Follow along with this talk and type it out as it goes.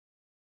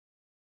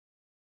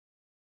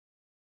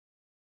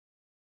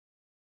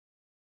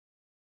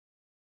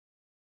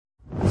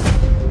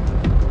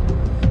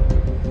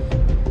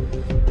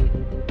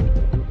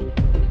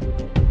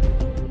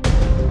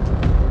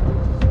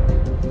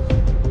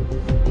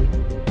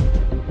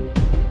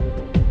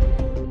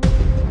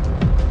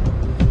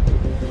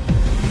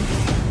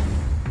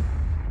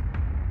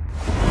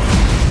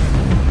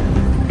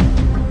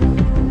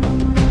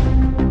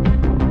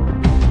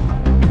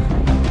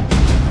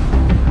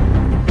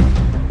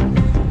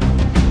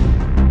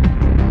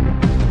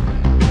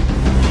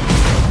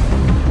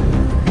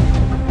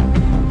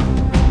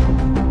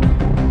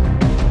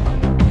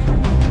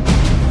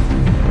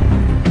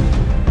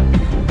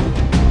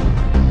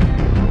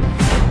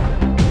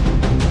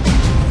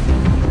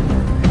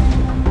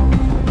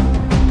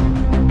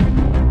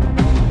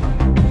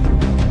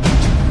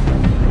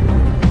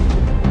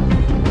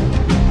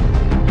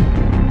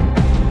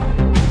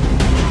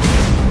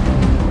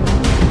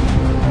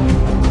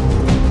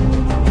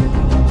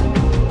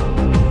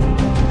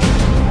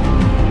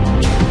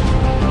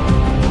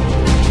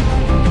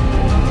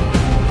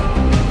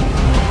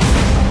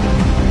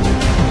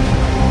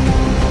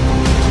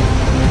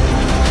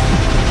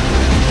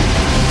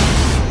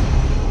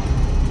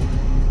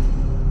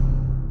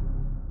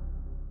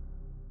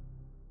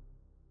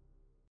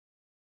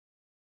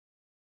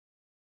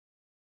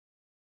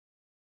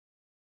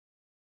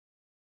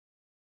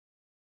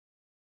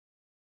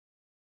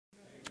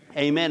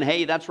Amen.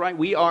 Hey, that's right.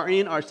 We are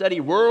in our study,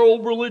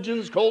 World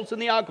Religions, Cults,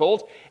 and the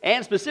Occult.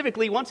 And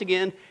specifically, once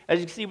again, as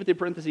you can see with the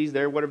parentheses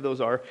there, whatever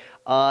those are,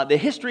 the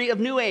history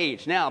of New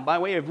Age. Now, by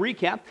way of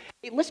recap,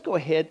 hey, let's go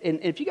ahead, and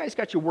if you guys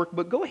got your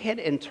workbook, go ahead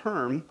and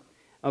turn,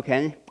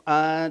 okay,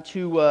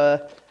 to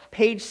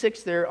page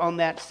 6 there on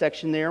that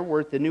section there,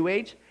 where the New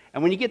Age.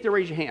 And when you get there,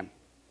 raise your hand.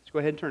 Let's go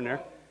ahead and turn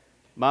there.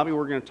 Bobby,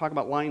 we're going to talk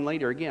about lying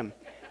later again.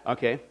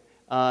 Okay.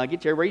 Get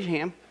there, raise your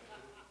hand.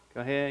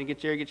 Go ahead, get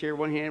there,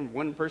 one hand,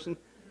 one person.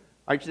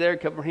 Are you there? A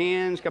couple more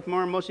hands, couple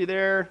more, most of you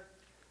there.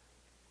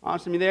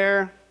 Awesome, you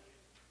there?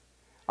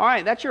 All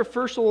right, that's your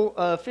first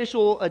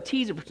official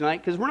teaser for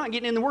tonight, because we're not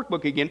getting in the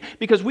workbook again,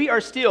 because we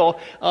are still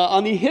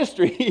on the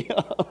history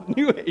of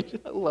New Age.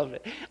 I love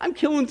it. I'm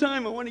killing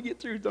time. I want to get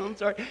through, so I'm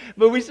sorry.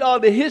 But we saw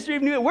the history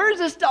of New Age. Where is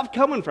this stuff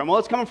coming from? Well,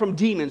 it's coming from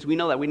demons. We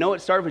know that. We know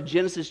it started with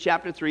Genesis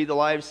chapter 3, the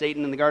lie of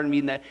Satan in the Garden of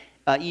Eden, that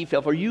Eve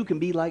fell for. You can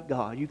be like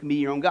God. You can be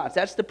your own gods.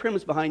 That's the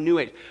premise behind New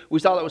Age. We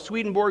saw that with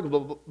Swedenborg,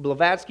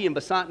 Blavatsky, and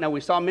Besant. Now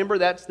we saw, remember,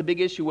 that's the big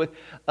issue with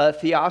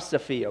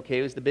theosophy, okay?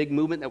 It was the big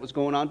movement that was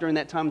going on during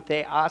that time.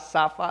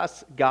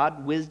 Theosophos,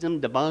 God,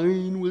 wisdom,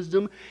 divine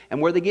wisdom. And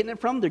where are they getting it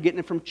from? They're getting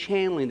it from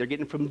channeling. They're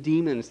getting it from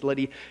demons.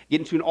 Letting get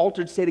into an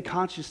altered state of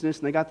consciousness,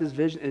 and they got this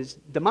vision. It's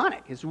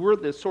demonic. It's where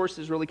the source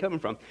is really coming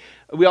from.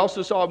 We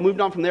also saw it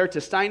moved on from there to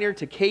Steiner,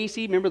 to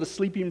Casey. Remember the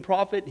sleeping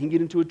prophet? He can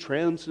get into a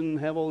trance and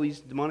have all these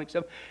demonic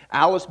stuff.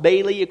 Alice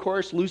Bailey, of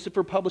course,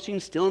 Lucifer Publishing,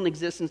 still in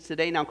existence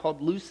today, now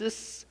called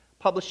Lucis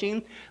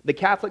Publishing. The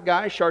Catholic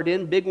guy,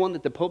 Chardin, big one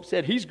that the Pope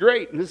said, he's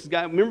great. And this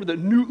guy, remember the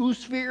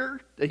noosphere?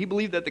 That he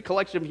believed that the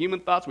collection of human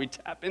thoughts, we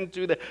tap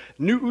into the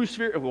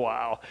noosphere.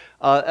 Wow.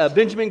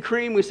 Benjamin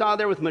Cream, we saw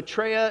there with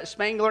Maitreya,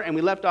 Spangler, and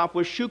we left off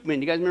with Shukman.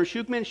 You guys remember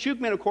Shukman?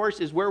 Shukman, of course,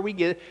 is where we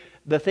get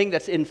the thing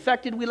that's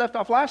infected we left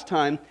off last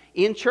time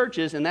in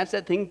churches, and that's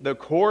that thing, the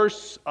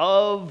Course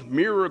of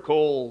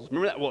Miracles.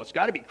 Remember that? Well, it's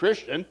got to be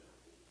Christian.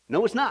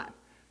 No, it's not.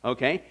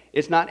 Okay?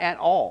 It's not at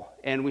all.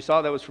 And we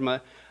saw that was from,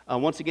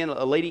 once again,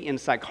 a lady in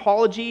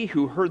psychology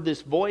who heard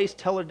this voice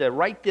tell her to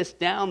write this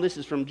down. This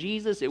is from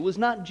Jesus. It was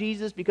not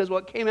Jesus, because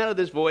what came out of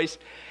this voice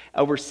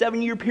over a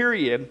 7-year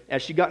period,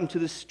 as she got into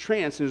this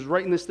trance and was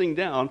writing this thing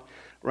down,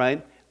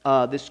 right?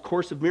 This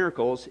Course of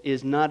Miracles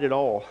is not at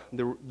all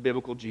the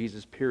biblical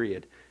Jesus,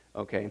 period.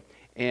 Okay?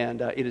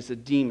 And it is a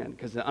demon,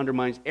 because it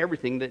undermines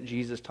everything that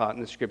Jesus taught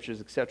in the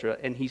scriptures, etc.,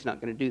 and he's not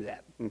going to do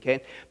that,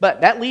 okay?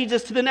 But that leads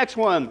us to the next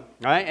one, all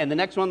right? And the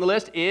next one on the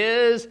list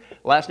is,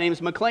 last name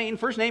is McLean,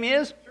 first name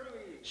is?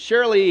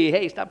 Shirley.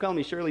 Hey, stop calling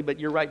me Shirley,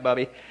 but you're right,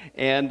 Bobby,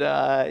 and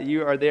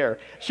you are there.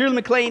 Shirley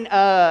McLean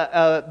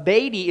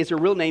Beatty is her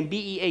real name,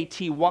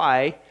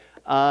 B-E-A-T-Y.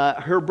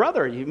 Her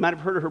brother, you might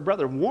have heard of her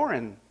brother,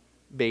 Warren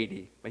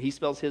Beatty, but he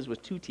spells his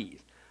with 2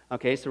 T's.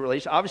 Okay, so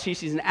relation. Obviously,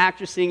 she's an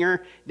actress,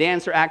 singer,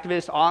 dancer,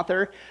 activist,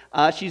 author.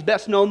 She's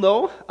best known,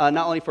 though,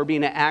 not only for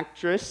being an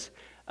actress,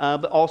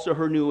 but also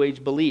her New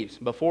Age beliefs.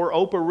 Before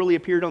Oprah really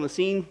appeared on the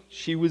scene,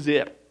 she was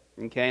it.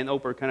 Okay, and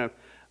Oprah kind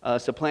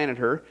of supplanted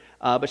her.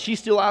 But she's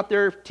still out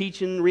there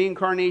teaching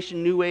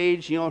reincarnation, New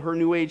Age, her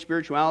New Age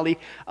spirituality.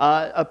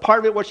 A part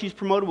of it, what she's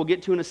promoted, we'll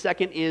get to in a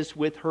second, is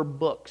with her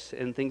books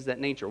and things of that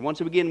nature. Once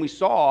again, we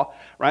saw,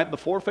 right,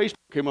 before Facebook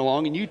came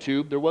along and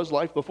YouTube, there was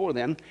life before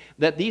then,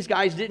 that these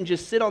guys didn't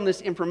just sit on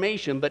this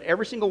information, but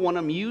every single one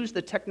of them used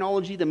the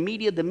technology, the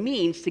media, the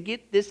means to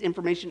get this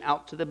information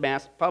out to the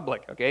mass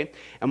public, okay?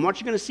 And what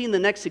you're going to see in the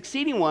next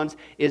succeeding ones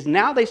is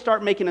now they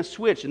start making a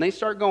switch, and they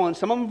start going,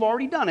 some of them have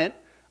already done it,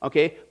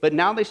 okay, but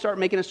now they start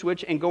making a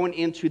switch and going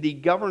into the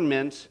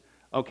governments,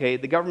 okay,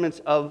 the governments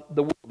of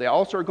the world. They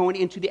also are going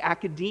into the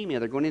academia.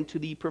 They're going into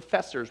the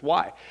professors.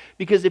 Why?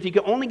 Because if you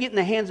can only get in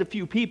the hands of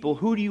few people,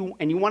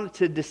 and you want it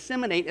to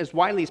disseminate as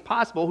widely as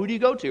possible, who do you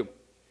go to?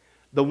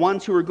 The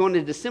ones who are going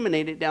to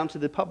disseminate it down to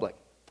the public.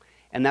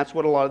 And that's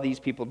what a lot of these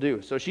people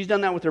do. So she's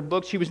done that with her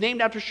books. She was named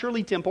after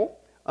Shirley Temple,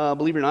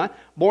 believe it or not,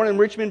 born in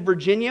Richmond,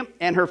 Virginia,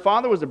 and her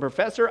father was a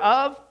professor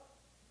of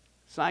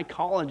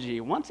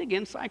psychology. Once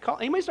again,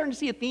 psychology. Anybody starting to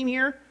see a theme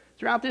here?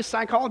 Throughout this,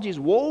 psychology is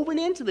woven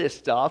into this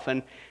stuff,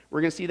 and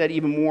we're going to see that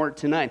even more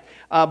tonight.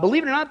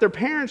 Believe it or not, their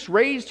parents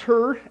raised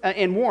her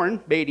and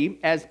Warren Beatty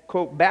as,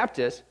 quote,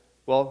 Baptist.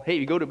 Well, hey,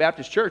 you go to a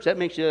Baptist church, that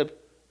makes you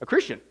a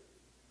Christian.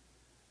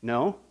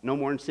 No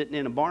more than sitting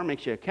in a barn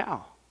makes you a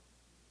cow.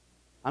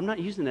 I'm not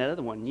using that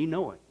other one. You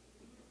know it.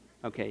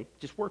 Okay,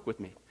 just work with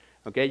me.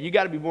 Okay, you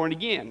got to be born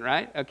again,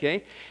 right?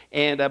 Okay,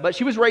 and but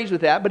she was raised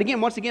with that. But again,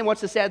 once again,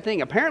 what's the sad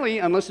thing? Apparently,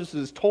 unless this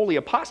is totally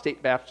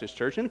apostate Baptist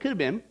church, and it could have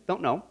been,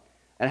 don't know.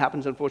 That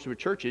happens, unfortunately, with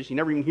churches. You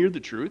never even hear the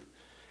truth.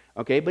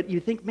 Okay, but you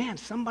think, man,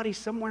 somebody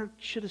somewhere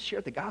should have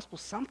shared the gospel,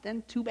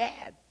 something, too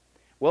bad.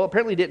 Well,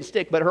 apparently it didn't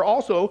stick. But her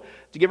also,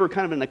 to give her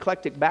kind of an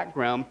eclectic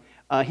background,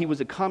 he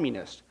was a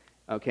communist.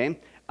 Okay,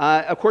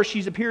 of course,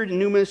 she's appeared in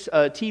numerous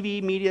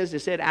TV media, as I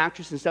said,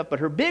 actress and stuff. But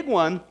her big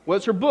one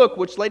was her book,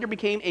 which later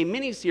became a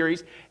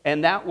mini-series,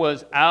 and that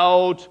was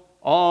Out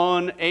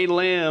on a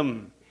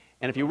Limb.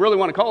 And if you really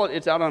want to call it,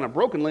 it's out on a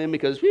broken limb,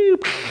 because whoo,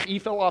 he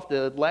fell off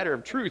the ladder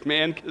of truth,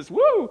 man, because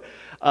woo.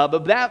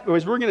 But that,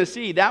 as we're going to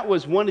see, that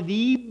was one of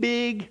the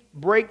big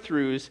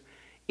breakthroughs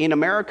in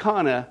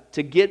Americana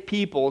to get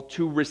people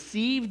to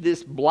receive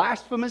this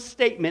blasphemous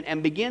statement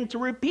and begin to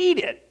repeat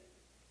it,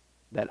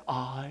 that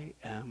I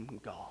am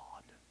God.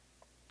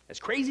 As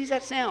crazy as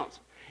that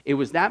sounds, it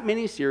was that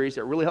miniseries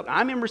that really helped. I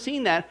remember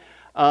seeing that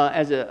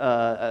as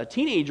a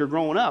teenager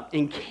growing up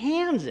in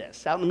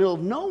Kansas, out in the middle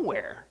of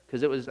nowhere,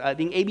 because it was, I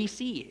think,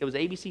 ABC. It was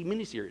an ABC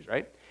miniseries,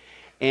 right?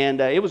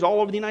 And it was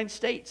all over the United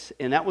States.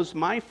 And that was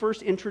my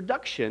first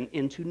introduction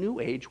into New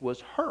Age,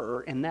 was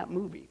her in that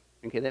movie.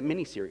 Okay, that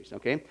miniseries,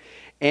 okay?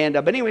 And,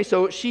 but anyway,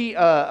 so she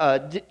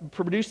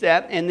produced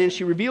that, and then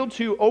she revealed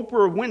to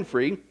Oprah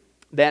Winfrey,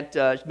 that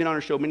she's been on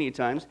her show many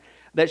times,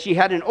 that she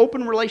had an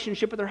open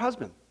relationship with her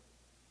husband.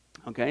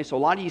 Okay, so a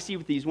lot of you see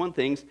with these one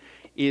things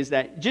is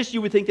that just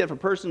you would think that if a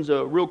person's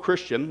a real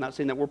Christian, not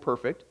saying that we're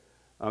perfect,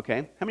 okay?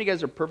 How many of you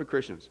guys are perfect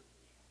Christians?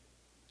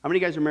 How many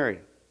of you guys are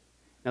married?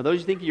 Now, those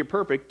who think you're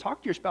perfect,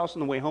 talk to your spouse on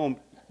the way home.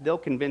 They'll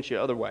convince you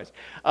otherwise.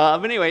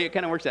 But anyway, it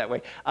kind of works that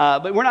way.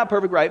 But we're not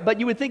perfect, right? But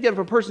you would think that if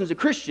a person's a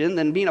Christian,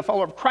 then being a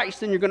follower of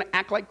Christ, then you're going to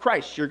act like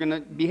Christ. You're going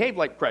to behave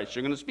like Christ.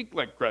 You're going to speak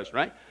like Christ,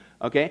 right?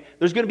 Okay?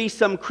 There's going to be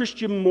some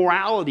Christian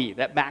morality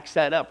that backs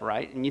that up,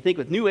 right? And you think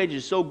with New Age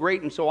is so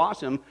great and so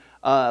awesome,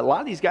 a lot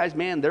of these guys,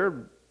 man,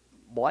 their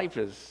life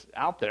is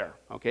out there,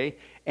 okay?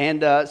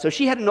 And so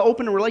she had an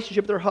open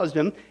relationship with her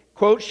husband.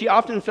 Quote, she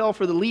often fell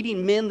for the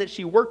leading men that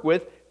she worked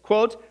with,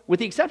 quote, with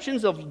the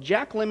exceptions of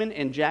Jack Lemmon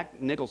and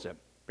Jack Nicholson.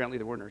 Apparently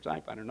they weren't her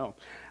type, I don't know.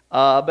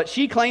 But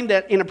she claimed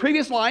that in a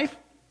previous life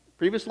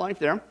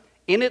there,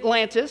 in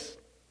Atlantis,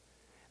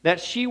 that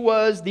she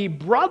was the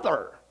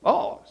brother.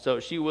 Oh, so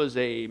she was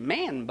a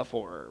man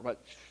before.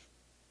 But,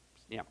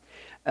 yeah.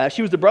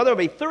 She was the brother of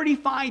a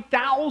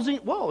 35,000.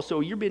 Whoa, so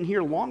you've been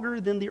here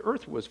longer than the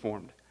earth was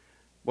formed.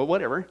 Well,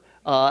 whatever.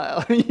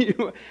 A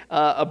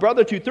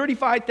brother to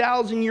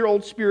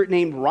 35,000-year-old spirit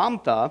named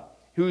Ramtha,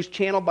 who's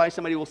channeled by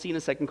somebody we'll see in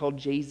a second called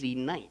J.Z.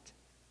 Knight.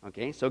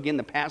 Okay, so again,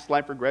 the past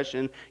life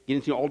regression, get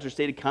into an altered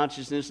state of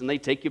consciousness, and they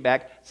take you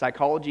back.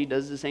 Psychology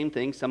does the same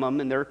thing. Some of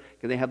them,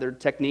 because they have their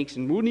techniques,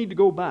 and we need to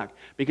go back.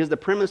 Because the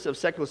premise of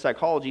secular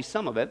psychology,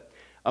 some of it,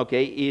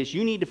 okay, is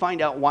you need to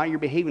find out why you're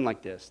behaving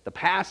like this. The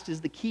past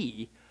is the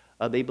key,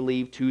 they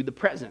believe, to the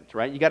present,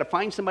 right? You got to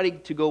find somebody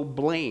to go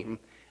blame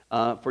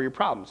for your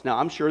problems. Now,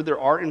 I'm sure there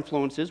are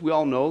influences. We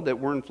all know that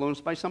we're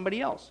influenced by somebody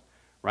else,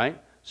 right?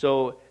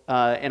 So,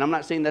 and I'm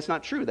not saying that's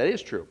not true. That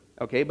is true,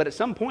 okay? But at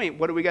some point,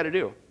 what do we got to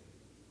do?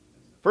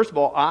 First of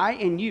all, I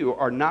and you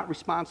are not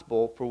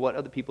responsible for what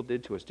other people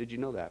did to us. Did you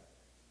know that?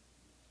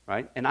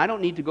 Right? And I don't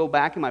need to go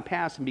back in my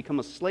past and become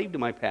a slave to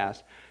my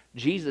past.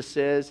 Jesus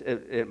says,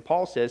 and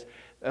Paul says,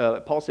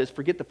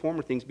 forget the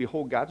former things.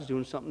 Behold, God is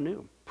doing something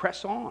new.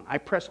 Press on. I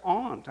press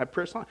on. I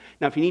press on.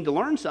 Now, if you need to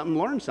learn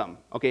something,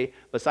 okay?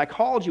 But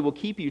psychology will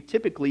keep you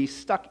typically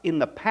stuck in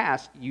the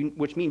past,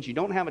 which means you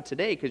don't have it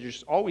today because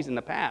you're always in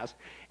the past.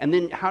 And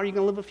then how are you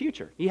going to live a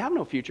future? You have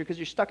no future because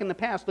you're stuck in the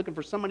past looking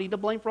for somebody to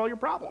blame for all your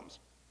problems.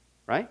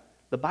 Right?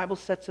 The Bible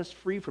sets us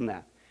free from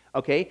that,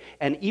 okay?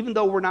 And even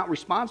though we're not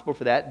responsible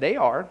for that, they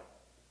are,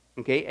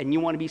 okay? And you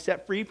want to be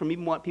set free from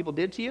even what people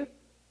did to you?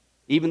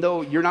 Even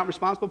though you're not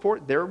responsible for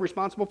it, they're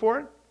responsible for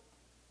it?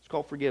 It's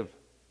called forgive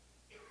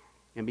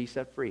and be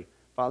set free.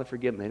 Father,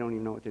 forgive them. They don't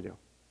even know what to do.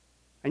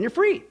 And you're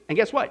free. And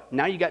guess what?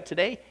 Now you got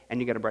today, and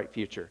you got a bright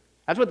future.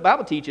 That's what the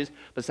Bible teaches,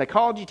 but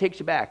psychology takes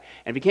you back.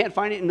 And if you can't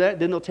find it in that,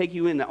 then they'll take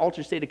you in the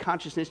altered state of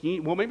consciousness.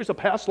 Well, maybe it's a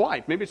past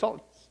life. Maybe it's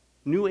all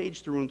New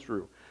Age through and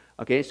through.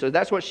 Okay, so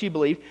that's what she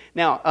believed.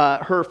 Now,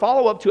 her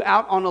follow-up to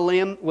Out on a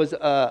Limb was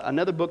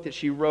another book that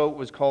she wrote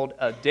was called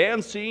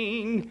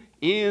Dancing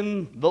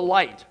in the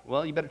Light.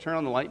 Well, you better turn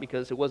on the light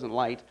because it wasn't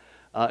light.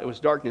 It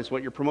was darkness,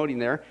 what you're promoting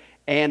there.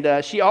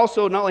 And she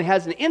also not only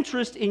has an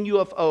interest in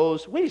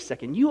UFOs. Wait a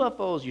second,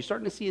 UFOs, you're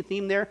starting to see a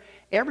theme there?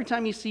 Every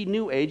time you see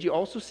New Age, you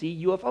also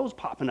see UFOs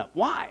popping up.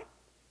 Why?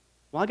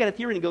 Well, I got a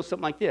theory and it goes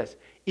something like this.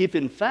 If,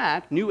 in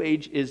fact, New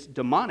Age is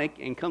demonic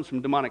and comes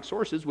from demonic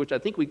sources, which I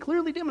think we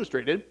clearly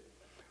demonstrated,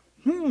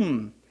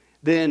 then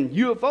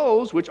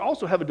UFOs, which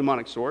also have a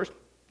demonic source,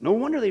 no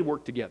wonder they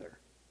work together,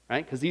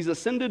 right? Because these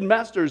ascended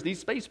masters, these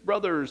space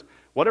brothers,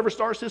 whatever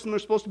star system they're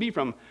supposed to be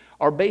from,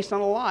 are based on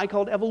a lie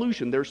called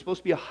evolution. They're supposed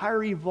to be a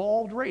higher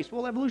evolved race.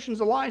 Well, evolution's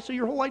a lie, so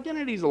your whole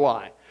identity is a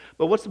lie.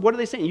 But what are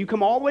they saying? You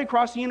come all the way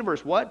across the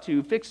universe, what?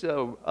 To fix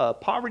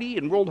poverty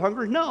and world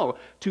hunger? No.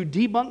 To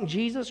debunk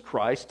Jesus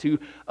Christ, to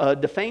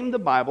defame the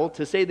Bible,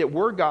 to say that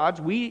we're gods,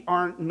 we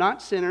are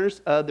not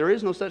sinners, there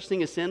is no such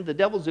thing as sin, the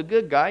devil's a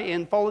good guy,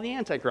 and follow the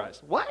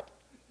Antichrist. What?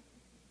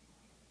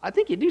 I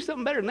think you do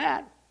something better than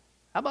that.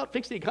 How about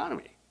fix the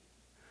economy?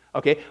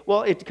 Okay,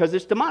 well, because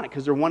it's demonic,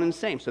 because they're one and the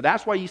same. So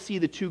that's why you see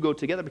the two go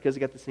together, because they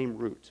got the same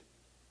root.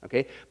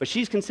 Okay, but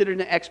she's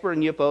considered an expert in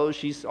UFOs.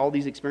 She's all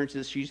these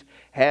experiences she's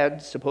had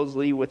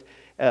supposedly with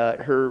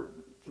her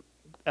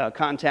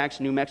contacts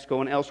in New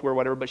Mexico and elsewhere,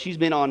 whatever. But she's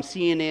been on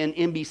CNN,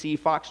 NBC,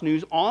 Fox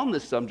News on the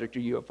subject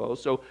of UFOs.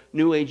 So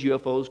New Age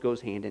UFOs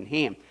goes hand in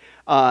hand.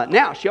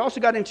 Now, she also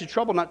got into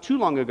trouble not too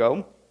long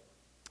ago.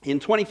 In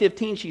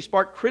 2015, she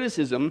sparked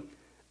criticism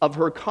of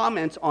her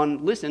comments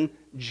on, listen,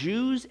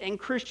 Jews and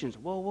Christians.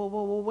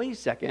 Whoa, wait a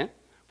second.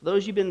 For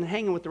those you've been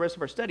hanging with the rest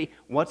of our study,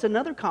 what's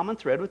another common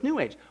thread with New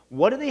Age?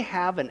 What do they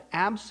have an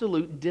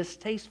absolute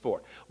distaste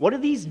for? What are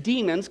these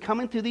demons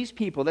coming through these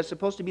people that's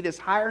supposed to be this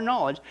higher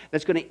knowledge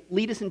that's going to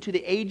lead us into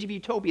the age of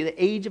utopia,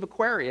 the age of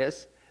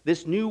Aquarius,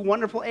 this new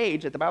wonderful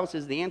age that the Bible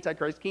says the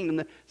Antichrist kingdom,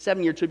 the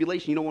 7-year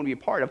tribulation you don't want to be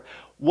a part of?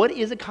 What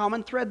is a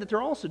common thread that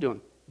they're also doing?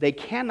 They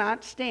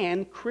cannot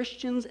stand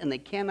Christians and they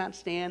cannot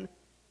stand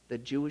the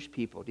Jewish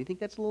people. Do you think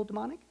that's a little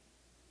demonic?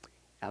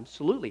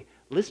 Absolutely.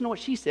 Listen to what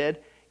she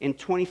said in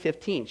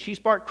 2015. She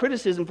sparked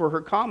criticism for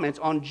her comments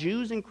on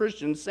Jews and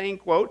Christians, saying,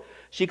 quote,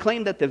 she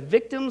claimed that the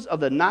victims of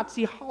the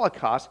Nazi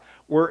Holocaust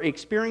were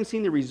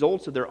experiencing the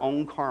results of their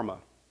own karma.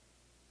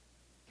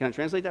 Can I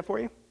translate that for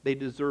you? They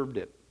deserved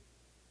it.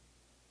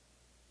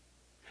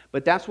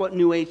 But that's what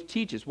New Age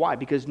teaches. Why?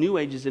 Because New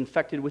Age is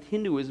infected with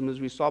Hinduism, as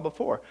we saw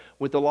before,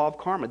 with the law of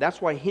karma.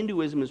 That's why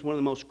Hinduism is one of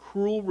the most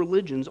cruel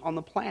religions on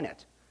the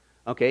planet.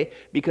 Okay,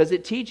 because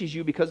it teaches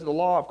you, because of the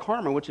law of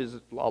karma, which is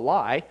a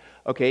lie,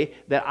 okay,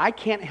 that I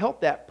can't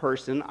help that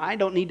person. I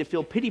don't need to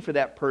feel pity for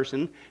that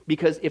person,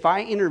 because if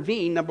I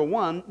intervene, number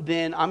one,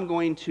 then I'm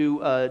going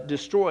to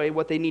destroy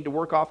what they need to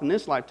work off in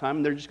this lifetime,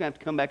 and they're just going to have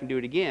to come back and do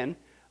it again,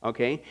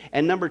 okay?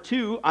 And number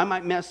two, I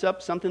might mess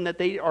up something that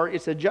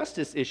it's a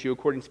justice issue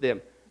according to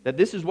them, that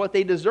this is what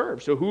they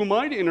deserve, so who am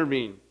I to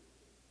intervene?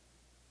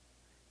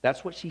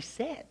 That's what she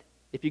said,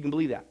 if you can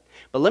believe that.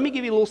 But let me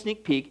give you a little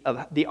sneak peek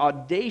of the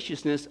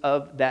audaciousness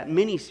of that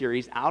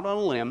mini-series, Out on a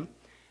Limb,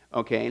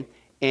 okay?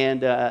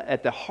 And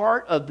at the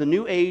heart of the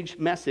New Age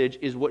message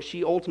is what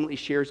she ultimately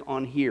shares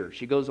on here.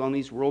 She goes on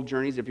these world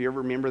journeys, if you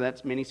ever remember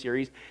that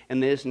mini-series,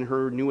 and this and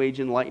her New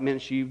Age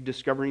enlightenment, she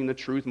discovering the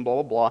truth and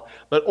blah, blah, blah.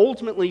 But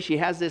ultimately, she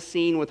has this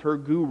scene with her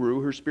guru,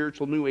 her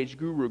spiritual New Age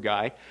guru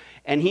guy,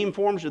 and he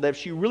informs her that if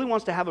she really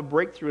wants to have a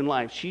breakthrough in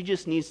life, she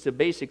just needs to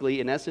basically,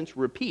 in essence,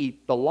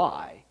 repeat the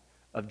lie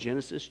of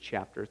Genesis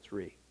chapter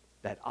 3.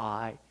 That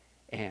I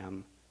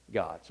am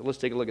God. So let's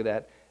take a look at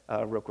that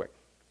real quick.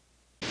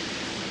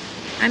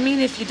 I mean,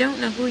 if you don't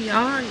know who you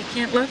are, you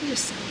can't love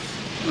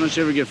yourself. Don't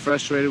you ever get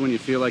frustrated when you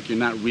feel like you're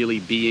not really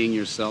being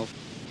yourself?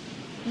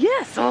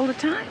 Yes, all the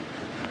time.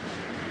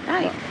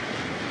 Right.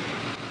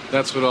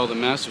 That's what all the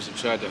masters have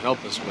tried to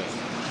help us with.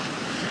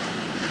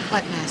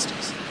 What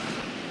masters?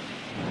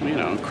 You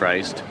know,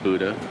 Christ,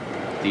 Buddha,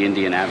 the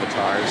Indian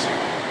avatars.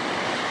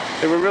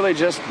 They were really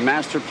just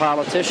master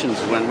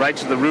politicians who went right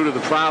to the root of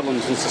the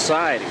problems in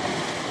society,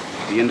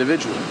 the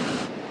individual.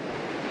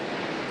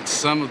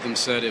 Some of them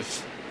said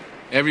if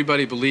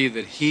everybody believed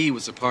that he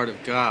was a part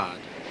of God,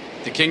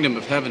 the kingdom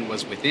of heaven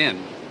was within,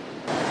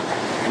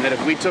 and that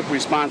if we took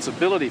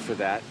responsibility for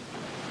that,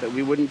 that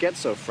we wouldn't get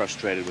so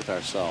frustrated with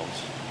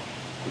ourselves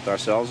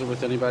or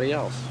with anybody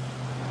else.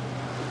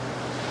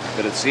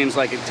 But it seems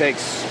like it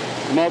takes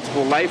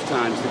multiple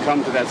lifetimes to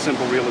come to that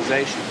simple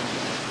realization.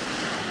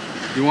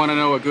 You want to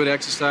know a good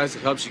exercise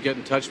that helps you get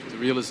in touch with the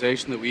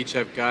realization that we each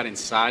have God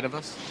inside of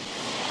us?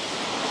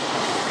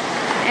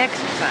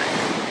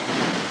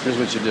 Exercise. Here's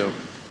what you do.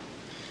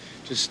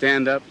 Just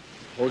stand up,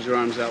 hold your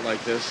arms out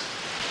like this,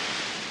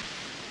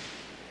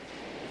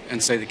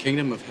 and say, the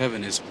kingdom of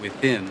heaven is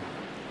within.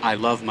 I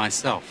love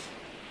myself.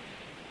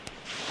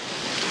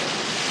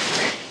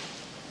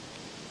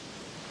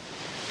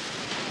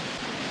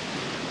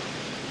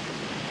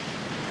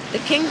 The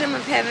kingdom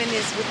of heaven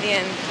is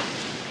within.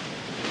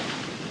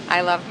 I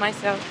love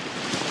myself.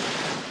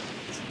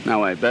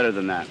 No, wait, better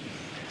than that.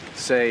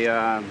 Say,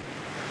 I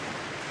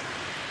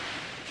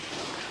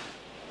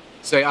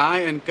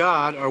and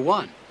God are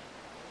one.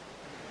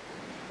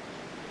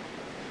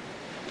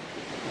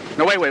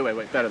 No, wait,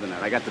 better than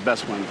that. I got the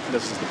best one.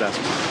 This is the best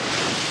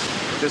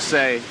one. Just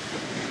say,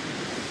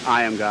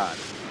 I am God.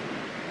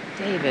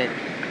 David,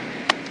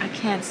 I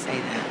can't say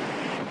that.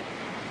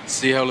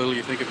 See how little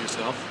you think of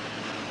yourself?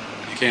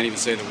 You can't even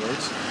say the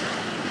words?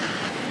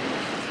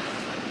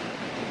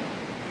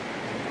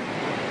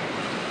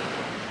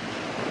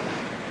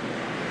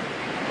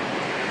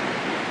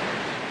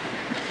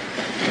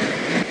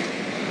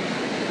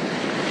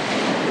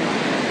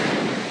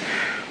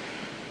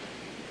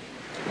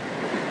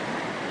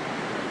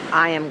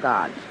 I am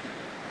God.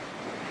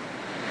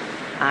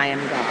 I am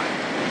God.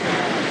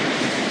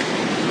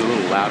 A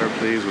little louder,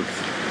 please, with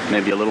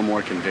maybe a little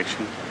more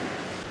conviction.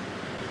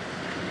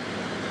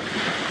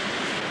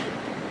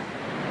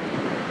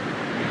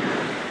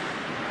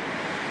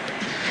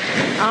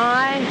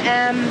 I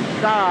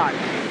am God.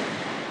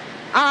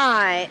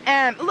 I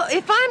am. Look,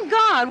 if I'm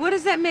God, what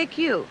does that make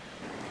you?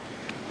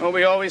 Well,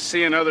 we always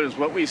see in others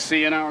what we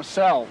see in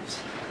ourselves.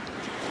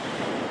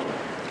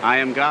 I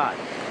am God.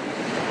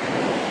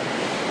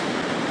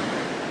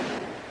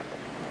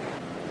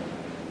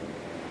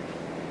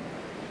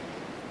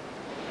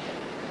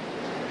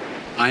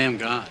 I am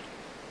God.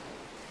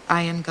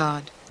 I am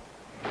God.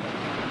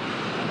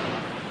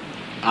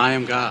 I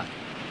am God.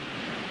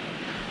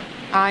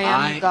 I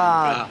am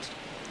God.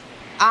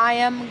 I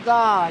am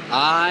God.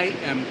 I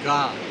am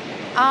God.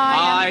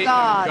 I am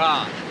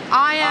God.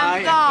 I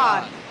am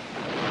God.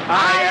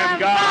 I am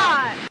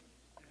God.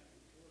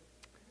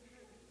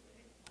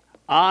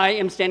 I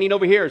am standing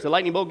over here. So the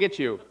lightning bolt gets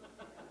you.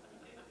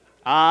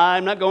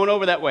 I'm not going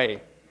over that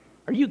way.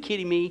 Are you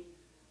kidding me?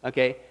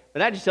 Okay, but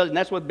that just tells you, and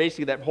that's what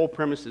basically that whole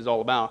premise is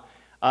all about.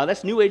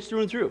 That's New Age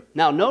through and through.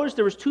 Now, notice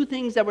there was two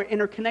things that were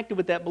interconnected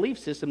with that belief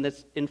system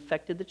that's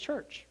infected the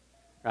church,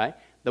 right?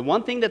 The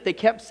one thing that they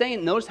kept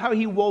saying, notice how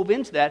he wove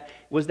into that,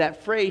 was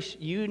that phrase,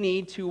 you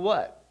need to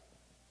what?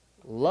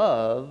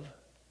 Love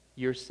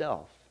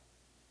yourself.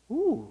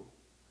 Ooh.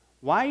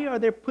 Why are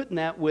they putting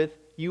that with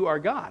you are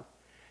God?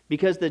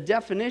 Because the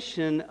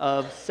definition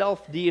of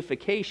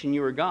self-deification,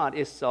 you are God,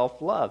 is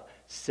self-love.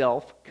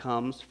 Self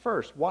comes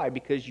first. Why?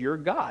 Because you're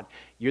God.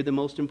 You're the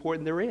most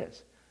important there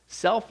is.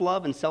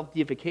 Self-love and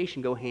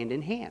self-deification go hand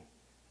in hand.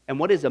 And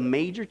what is a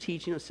major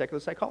teaching of secular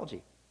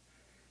psychology?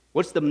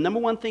 What's the number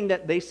one thing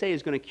that they say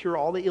is going to cure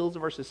all the ills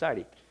of our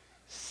society?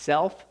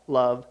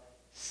 Self-love,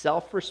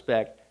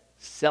 self-respect,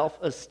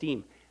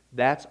 self-esteem.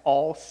 That's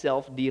all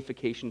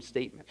self-deification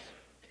statements.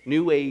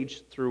 New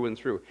Age through and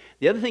through.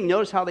 The other thing,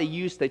 notice how they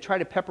try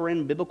to pepper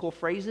in biblical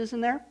phrases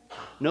in there.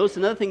 Notice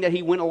another thing that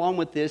he went along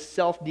with this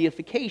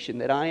self-deification,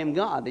 that I am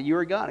God, that you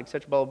are God,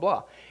 etc., blah,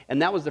 blah, blah.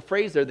 And that was the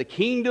phrase there, the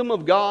kingdom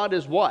of God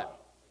is what?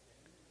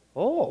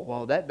 Oh,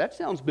 well, that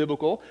sounds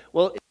biblical.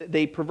 Well,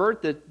 they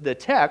pervert the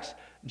text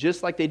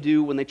just like they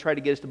do when they try to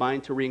get us to buy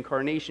into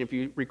reincarnation, if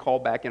you recall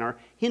back in our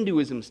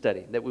Hinduism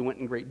study that we went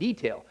in great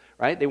detail,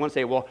 right? They want to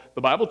say, well, the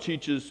Bible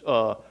teaches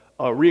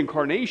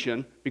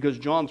reincarnation because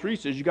John 3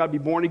 says you got to be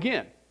born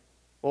again.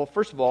 Well,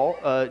 first of all,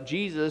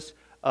 Jesus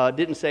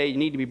didn't say you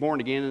need to be born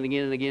again and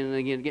again and again and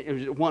again and again. It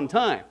was at one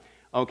time,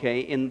 okay,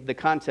 in the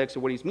context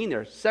of what he's meaning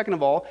there. Second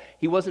of all,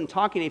 he wasn't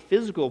talking a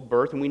physical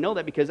birth, and we know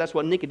that because that's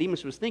what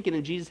Nicodemus was thinking,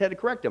 and Jesus had to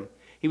correct him.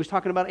 He was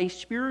talking about a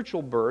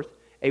spiritual birth,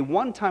 a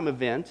one-time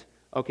event,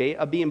 okay,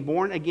 of being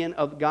born again,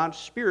 of God's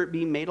Spirit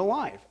being made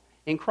alive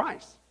in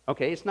Christ.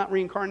 Okay, it's not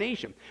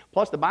reincarnation.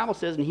 Plus, the Bible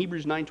says in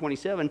Hebrews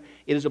 9:27,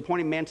 it is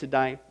appointed man to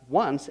die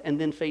once and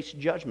then face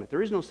judgment.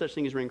 There is no such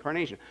thing as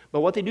reincarnation.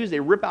 But what they do is they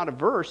rip out a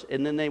verse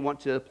and then they want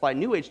to apply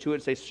New Age to it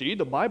and say, see,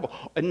 the Bible.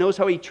 And knows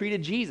how he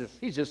treated Jesus.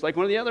 He's just like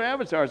one of the other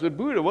avatars with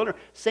Buddha. Whatever.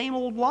 Same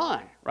old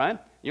lie, right?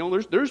 You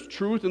know, there's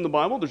truth in the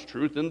Bible. There's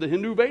truth in the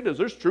Hindu Vedas.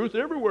 There's truth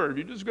everywhere. If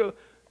you just go...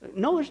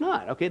 No, there's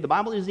not. Okay, the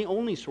Bible is the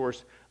only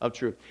source of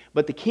truth.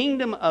 But the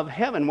kingdom of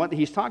heaven, what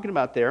he's talking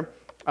about there,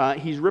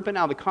 he's ripping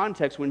out the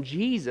context when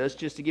Jesus,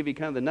 just to give you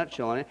kind of the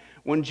nutshell on it,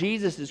 when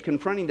Jesus is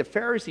confronting the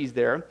Pharisees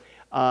there,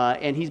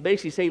 and he's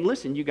basically saying,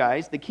 listen, you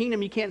guys, the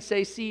kingdom, you can't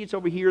say, see, it's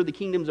over here, the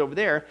kingdom's over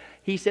there.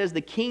 He says the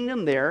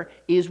kingdom there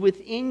is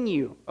within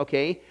you,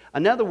 okay?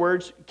 In other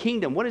words,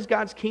 kingdom. What is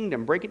God's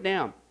kingdom? Break it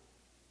down.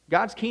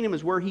 God's kingdom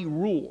is where he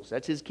rules.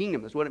 That's his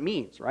kingdom. That's what it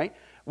means, right?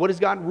 What does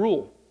God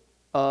rule?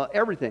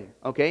 Everything,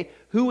 okay?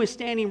 Who is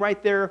standing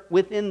right there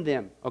within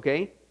them,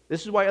 okay?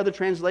 This is why other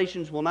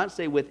translations will not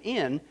say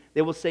within,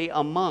 they will say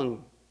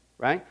among,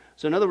 right?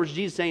 So in other words,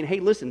 Jesus is saying,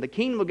 hey, listen, the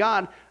kingdom of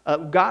God,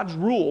 God's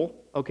rule,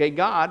 okay,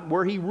 God,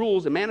 where he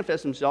rules and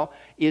manifests himself,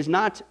 is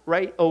not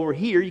right over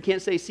here. You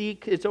can't say, see,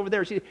 it's over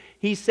there. See,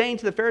 he's saying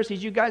to the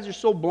Pharisees, you guys are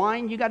so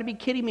blind, you got to be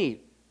kidding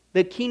me.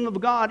 The kingdom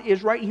of God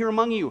is right here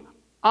among you.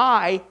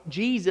 I,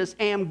 Jesus,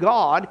 am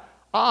God.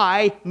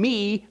 I,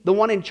 me, the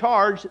one in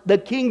charge, the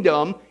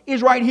kingdom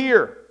is right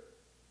here.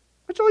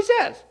 That's all he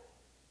says.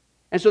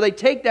 And so they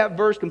take that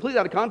verse completely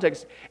out of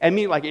context and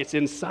mean like it's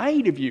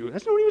inside of you.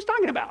 That's not what he was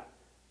talking about.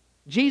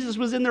 Jesus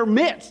was in their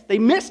midst. They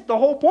missed the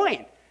whole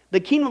point. The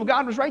kingdom of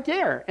God was right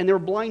there, and they were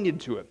blinded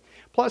to it.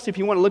 Plus, if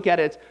you want to look at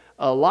it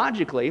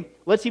logically,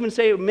 let's even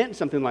say it meant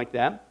something like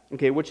that,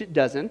 okay, which it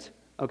doesn't.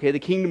 Okay, the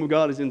kingdom of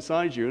God is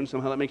inside you, and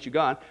somehow that makes you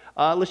God.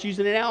 Let's use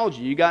an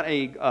analogy. You got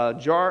a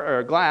jar or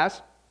a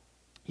glass.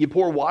 You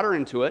pour water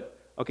into it.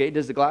 Okay,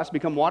 does the glass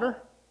become water?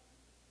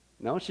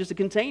 No, it's just a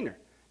container.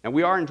 Now,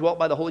 we are indwelt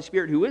by the Holy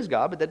Spirit who is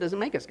God, but that doesn't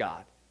make us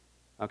God.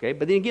 Okay,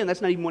 but then again,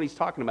 that's not even what he's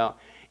talking about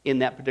in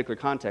that particular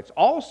context.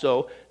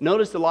 Also,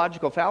 notice the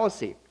logical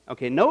fallacy.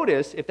 Okay,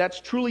 notice if that's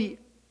truly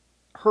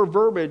her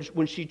verbiage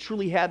when she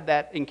truly had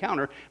that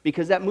encounter,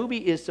 because that movie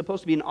is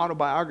supposed to be an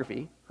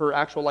autobiography, her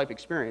actual life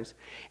experience.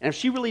 And if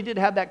she really did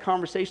have that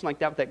conversation like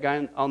that with that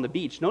guy on the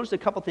beach, notice a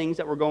couple things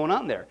that were going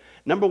on there.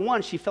 Number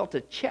one, she felt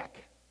a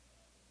check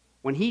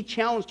when he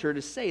challenged her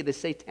to say the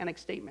satanic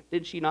statement.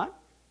 Did she not?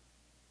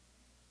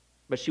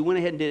 But she went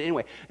ahead and did it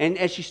anyway. And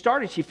as she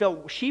started, she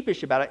felt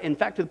sheepish about it. In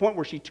fact, to the point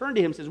where she turned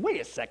to him and says, wait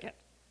a second.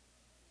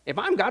 If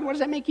I'm God, what does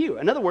that make you?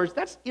 In other words,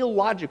 that's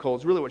illogical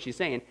is really what she's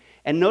saying.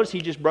 And notice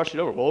he just brushed it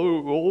over. Well,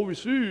 all we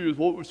see is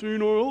what we see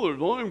in our others.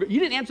 You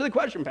didn't answer the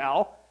question,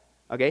 pal.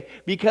 Okay?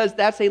 Because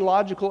that's a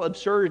logical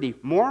absurdity.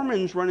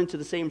 Mormons run into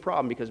the same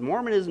problem because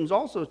Mormonisms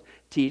also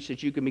teach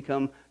that you can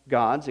become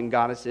gods and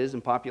goddesses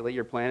and populate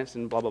your planets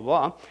and blah, blah,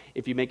 blah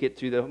if you make it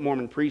through the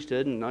Mormon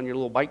priesthood and on your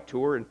little bike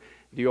tour and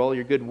do all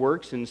your good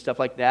works and stuff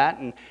like that,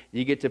 and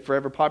you get to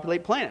forever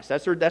populate planets.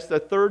 That's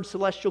the third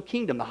celestial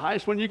kingdom, the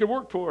highest one you could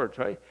work towards,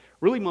 right?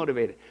 Really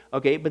motivated.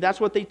 Okay, but that's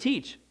what they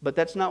teach. But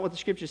that's not what the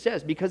Scripture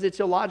says because it's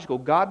illogical.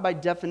 God, by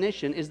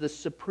definition, is the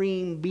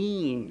supreme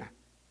being.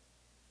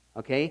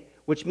 Okay?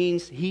 Which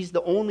means he's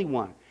the only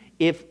one.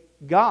 If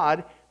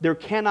God, there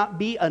cannot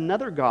be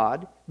another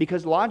God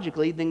because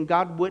logically, then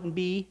God wouldn't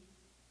be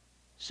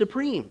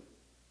supreme.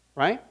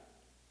 right?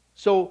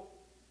 So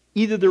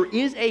either there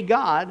is a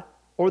God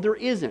or there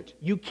isn't.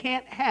 You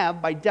can't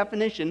have, by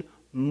definition,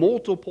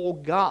 multiple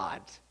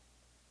gods.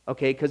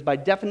 Okay, because by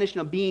definition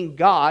of being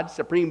God,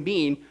 supreme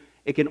being,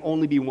 it can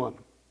only be one,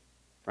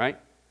 right?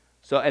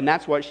 So, and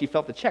that's why she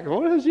felt the check.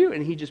 What is you?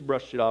 And he just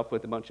brushed it off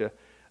with a bunch of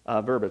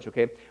verbiage,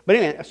 okay? But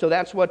anyway, so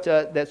that's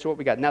what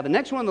we got. Now, the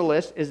next one on the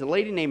list is a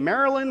lady named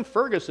Marilyn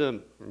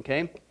Ferguson,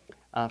 okay?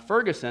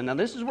 Ferguson. Now,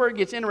 this is where it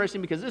gets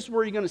interesting because this is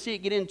where you're going to see it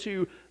get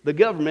into the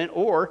government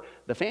or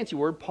the fancy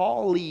word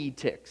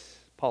politics.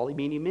 Poly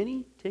meaning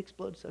many, ticks,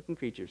 blood-sucking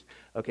creatures.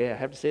 Okay, I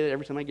have to say that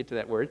every time I get to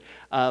that word.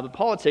 But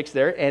politics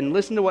there, and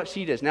listen to what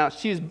she does. Now,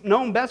 she's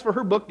known best for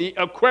her book, The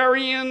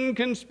Aquarian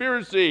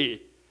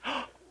Conspiracy.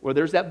 Well,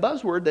 there's that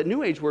buzzword, that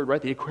New Age word,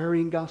 right? The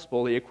Aquarian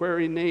Gospel, the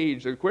Aquarian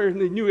Age, the Aquarian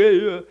the New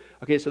Age.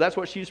 Okay, so that's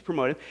what she's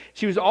promoting.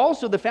 She was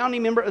also the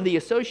founding member of the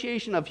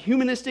Association of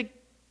Humanistic,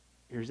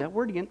 here's that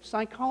word again,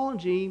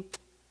 Psychology.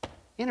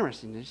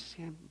 Interesting, they just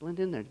kind of blend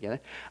in there together.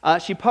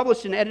 She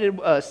published an edited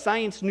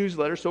science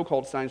newsletter,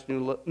 so-called science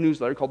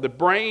newsletter, called the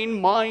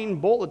Brain Mind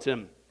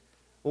Bulletin.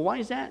 Well, why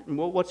is that?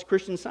 Well, what's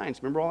Christian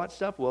Science? Remember all that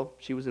stuff? Well,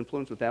 she was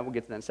influenced with that. We'll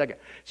get to that in a second.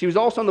 She was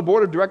also on the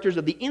board of directors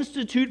of the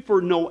Institute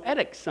for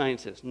Noetic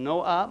Sciences.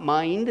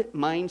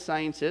 Mind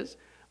Sciences.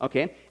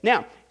 Okay.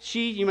 Now,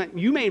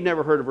 you may have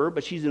never heard of her,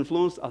 but she's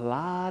influenced a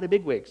lot of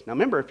bigwigs. Now,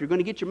 remember, if you're going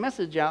to get your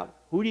message out,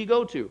 who do you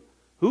go to?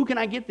 Who can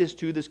I get this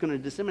to that's going to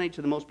disseminate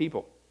to the most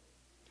people?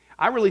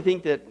 I really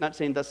think that, not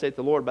saying thus saith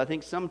the Lord, but I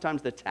think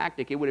sometimes the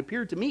tactic, it would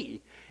appear to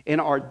me, in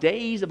our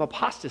days of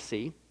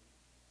apostasy,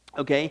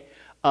 okay,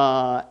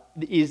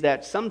 is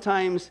that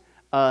sometimes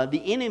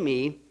the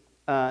enemy,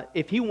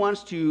 if he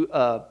wants to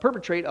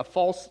perpetrate a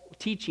false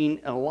teaching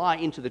and a lie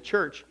into the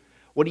church,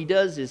 what he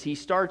does is he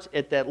starts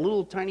at that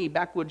little tiny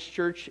backwoods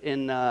church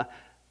in, I'll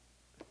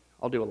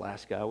do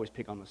Alaska, I always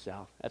pick on the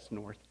South, that's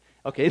north.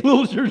 Okay,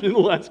 little church in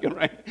Alaska,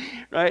 right?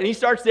 And he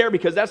starts there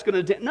because that's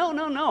going to,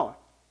 no.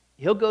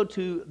 He'll go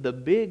to the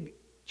big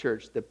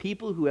church, the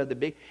people who have the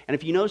big, and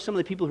if you know some of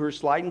the people who are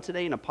sliding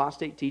today in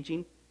apostate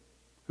teaching,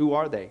 who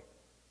are they?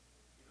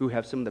 Who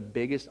have some of the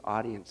biggest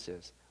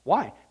audiences.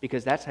 Why?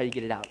 Because that's how you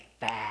get it out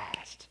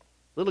fast.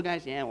 Little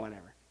guys, yeah,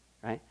 whatever,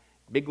 right?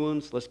 Big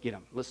ones, let's get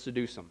them. Let's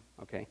seduce them,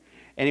 okay?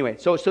 Anyway,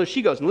 so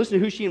she goes, and listen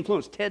to who she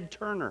influenced, Ted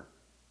Turner.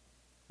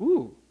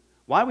 Ooh,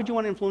 why would you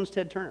want to influence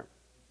Ted Turner?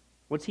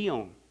 What's he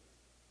own?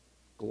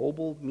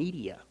 Global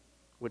media,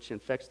 which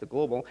infects the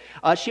global.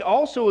 She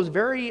also was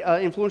very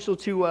influential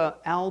to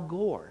Al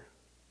Gore.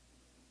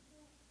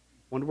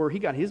 Wonder where he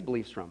got his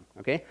beliefs from,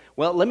 okay?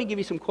 Well, let me give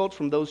you some quotes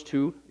from those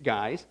two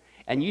guys,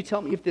 and you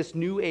tell me if this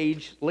New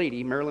Age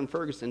lady, Marilyn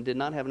Ferguson, did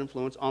not have an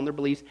influence on their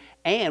beliefs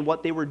and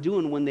what they were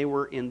doing when they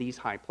were in these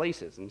high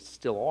places, and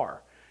still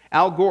are.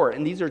 Al Gore,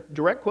 and these are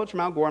direct quotes from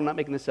Al Gore, I'm not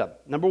making this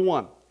up. Number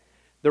one,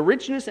 the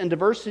richness and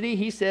diversity,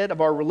 he said,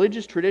 of our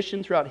religious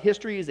tradition throughout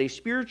history is a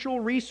spiritual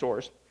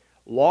resource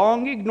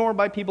long ignored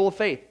by people of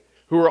faith,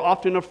 who are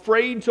often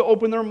afraid to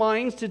open their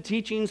minds to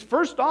teachings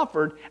first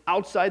offered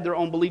outside their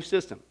own belief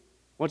system.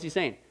 What's he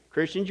saying?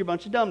 Christians, you're a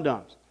bunch of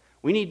dum-dums.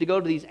 We need to go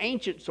to these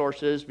ancient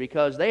sources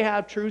because they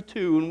have truth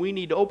too, and we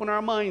need to open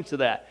our minds to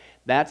that.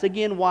 That's,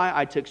 again, why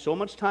I took so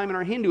much time in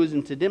our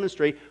Hinduism to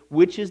demonstrate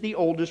which is the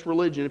oldest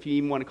religion, if you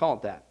even want to call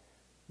it that,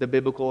 the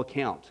biblical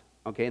account.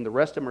 Okay, and the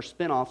rest of them are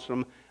spin-offs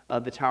from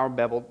the Tower of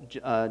Babel,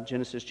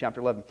 Genesis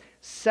chapter 11.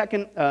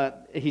 Second,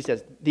 he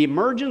says, the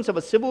emergence of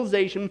a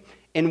civilization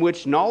in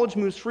which knowledge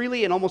moves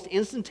freely and almost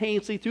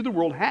instantaneously through the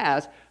world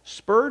has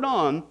spurred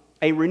on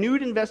a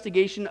renewed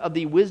investigation of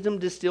the wisdom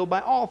distilled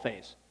by all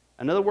faiths.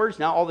 In other words,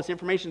 now all this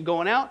information is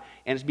going out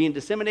and it's being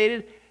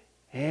disseminated.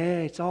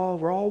 Hey,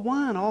 we're all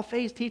one. All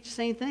faiths teach the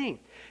same thing.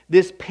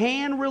 This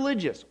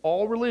pan-religious,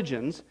 all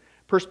religions,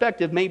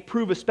 perspective may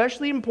prove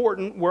especially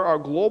important where our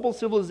global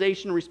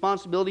civilization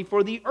responsibility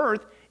for the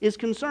earth is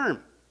concerned.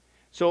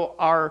 So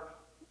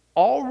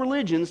all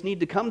religions need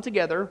to come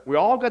together. We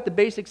all got the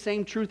basic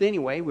same truth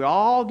anyway. We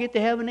all get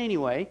to heaven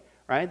anyway,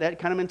 right? That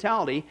kind of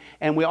mentality.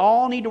 And we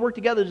all need to work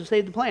together to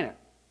save the planet.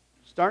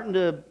 Starting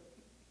to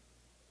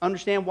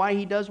understand why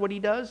he does what he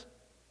does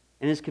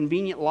and his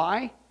convenient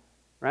lie,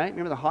 right?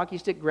 Remember the hockey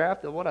stick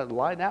graph? What a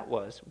lie that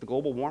was with the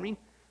global warming,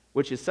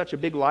 which is such a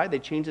big lie they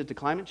changed it to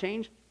climate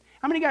change.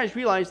 How many guys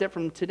realize that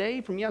from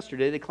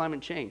yesterday, the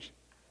climate changed?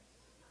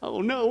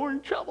 Oh no, we're in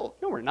trouble.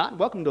 No, we're not.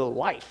 Welcome to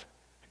life.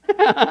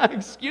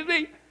 Excuse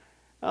me?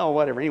 Oh,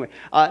 whatever. Anyway,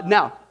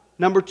 now,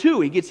 number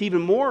two, he gets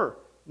even more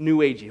New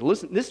Agey.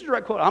 Listen, this is a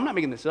direct quote. I'm not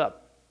making this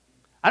up.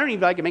 I don't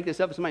even know if I can make this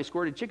up if somebody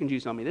squirted chicken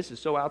juice on me. This is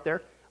so out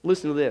there.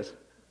 Listen to this.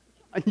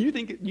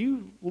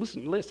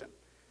 Listen.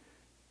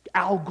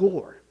 Al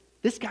Gore.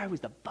 This guy was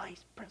the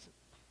vice president.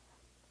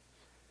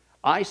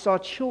 I saw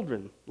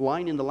children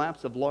lying in the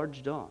laps of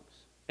large dogs,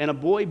 and a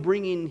boy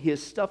bringing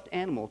his stuffed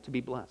animal to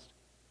be blessed.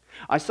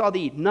 I saw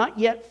the not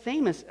yet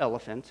famous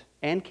elephant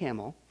and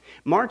camel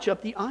march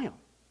up the aisle,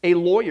 a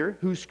lawyer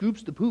who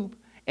scoops the poop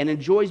and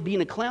enjoys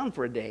being a clown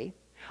for a day,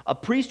 a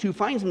priest who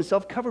finds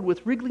himself covered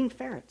with wriggling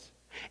ferrets,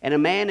 and a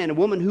man and a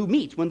woman who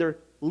meet when their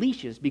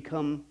leashes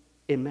become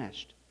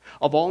enmeshed.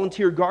 a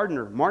volunteer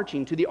gardener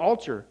marching to the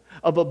altar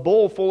of a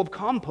bowl full of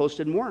compost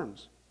and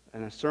worms,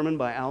 and a sermon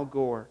by Al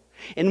Gore,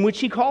 in which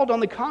he called on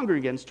the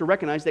congregants to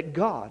recognize that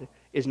God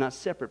is not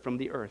separate from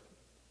the earth.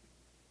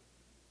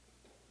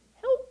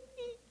 Help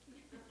me.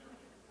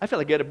 I felt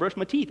like I had to brush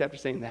my teeth after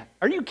saying that.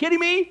 Are you kidding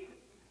me?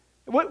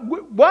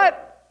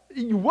 What?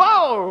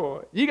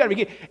 Whoa! You got to be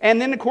kidding. And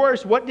then, of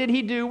course, what did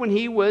he do when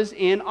he was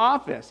in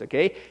office?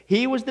 Okay,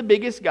 he was the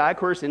biggest guy. Of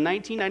course, in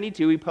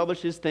 1992, he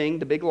published his thing,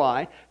 The Big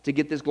Lie, to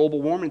get this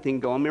global warming thing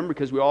going. Remember,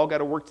 because we all got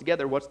to work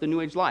together. What's the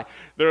New Age lie?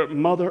 The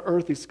Mother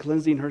Earth is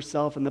cleansing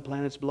herself, and the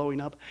planet's blowing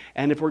up.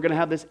 And if we're going to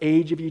have this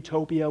age of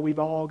utopia, we've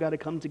all got to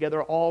come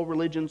together. All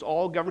religions,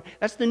 all government.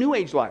 That's the New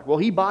Age lie. Well,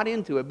 he bought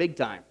into it big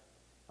time.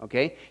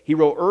 Okay, he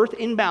wrote Earth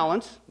in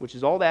Balance, which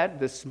is all that.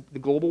 The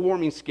global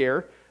warming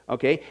scare.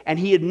 Okay, and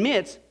he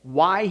admits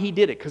why he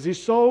did it, because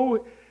he's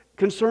so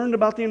concerned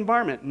about the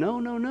environment.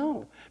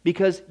 No.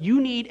 Because you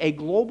need a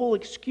global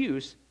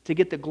excuse to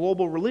get the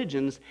global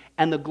religions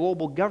and the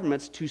global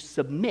governments to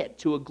submit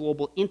to a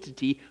global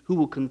entity who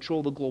will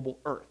control the global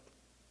earth.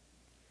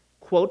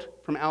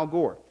 Quote from Al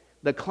Gore,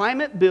 "The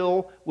climate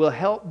bill will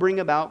help bring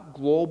about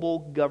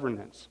global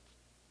governance."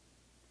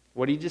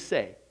 What did he just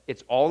say?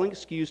 It's all an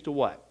excuse to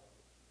what?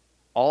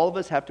 All of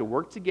us have to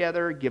work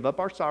together, give up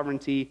our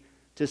sovereignty,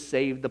 to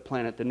save the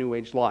planet, the New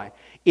Age lie.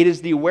 It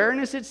is the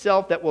awareness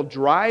itself that will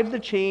drive the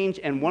change,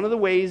 and one of the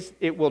ways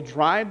it will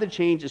drive the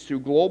change is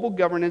through global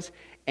governance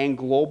and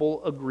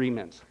global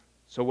agreements.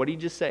 So what did he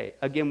just say?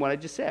 Again, what I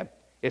just said.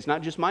 It's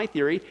not just my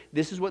theory.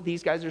 This is what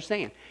these guys are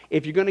saying.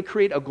 If you're going to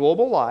create a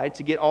global lie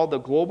to get all the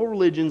global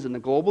religions and the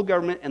global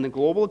government and the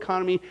global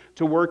economy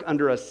to work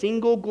under a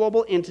single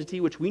global entity,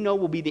 which we know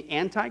will be the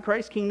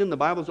Antichrist kingdom, the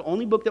Bible is the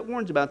only book that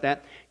warns about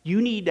that, you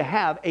need to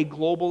have a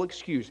global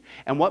excuse.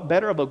 And what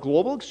better of a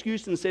global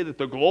excuse than to say that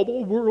the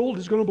global world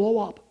is going to blow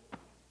up?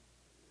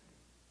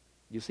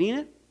 You seen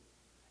it?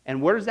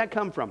 And where does that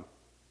come from?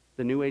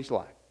 The New Age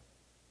lie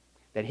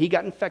that he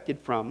got infected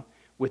from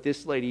with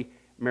this lady,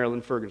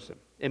 Marilyn Ferguson.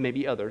 And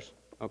maybe others,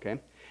 okay?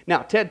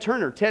 Now, Ted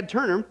Turner,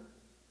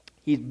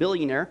 he's a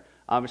billionaire,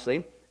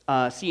 obviously.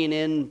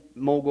 CNN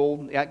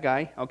mogul, that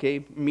guy,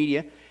 okay,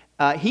 media.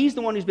 He's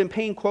the one who's been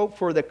paying, quote,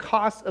 for the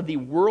cost of the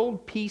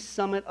World Peace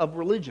Summit of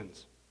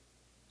Religions.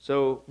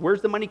 So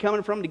where's the money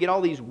coming from to get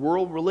all these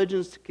world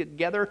religions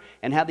together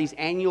and have these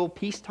annual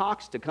peace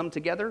talks to come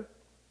together?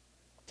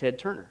 Ted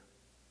Turner.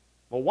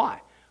 Well,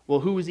 why?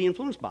 Well, who was he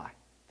influenced by?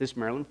 This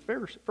Marilyn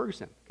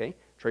Ferguson, okay?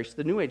 Trace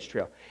the New Age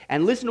trail.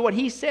 And listen to what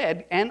he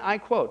said, and I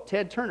quote,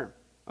 Ted Turner,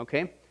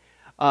 okay?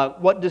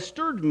 What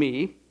disturbed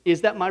me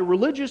is that my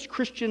religious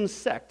Christian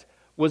sect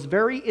was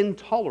very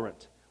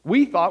intolerant.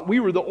 We thought we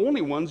were the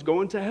only ones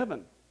going to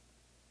heaven.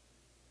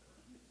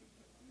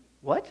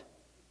 What?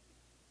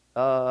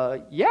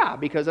 Yeah,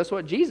 because that's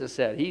what Jesus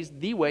said. He's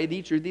the way,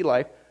 the truth, the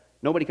life.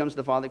 Nobody comes to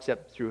the Father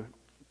except through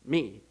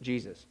me,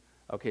 Jesus.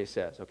 Okay,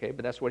 says, okay,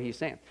 but that's what he's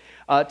saying.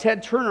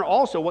 Ted Turner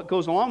also, what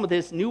goes along with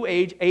this New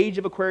Age, Age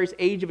of Aquarius,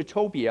 Age of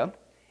Utopia,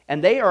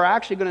 and they are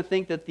actually going to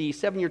think that the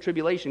 7-year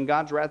tribulation,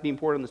 God's wrath being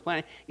poured on this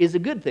planet, is a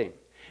good thing.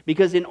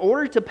 Because in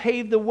order to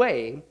pave the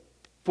way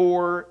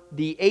for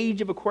the Age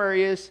of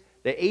Aquarius,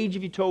 the Age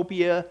of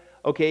Utopia,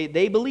 okay,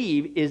 they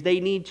believe is they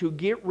need to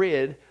get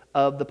rid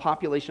of the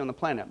population on the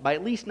planet by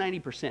at least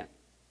 90%.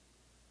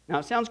 Now,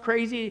 it sounds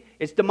crazy,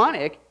 it's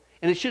demonic,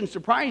 and it shouldn't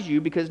surprise you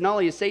because not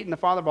only is Satan the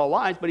father of all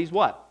lies, but he's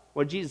what?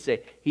 What did Jesus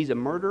say? He's a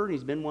murderer and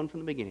he's been one from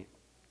the beginning.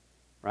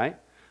 Right?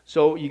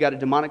 So you got a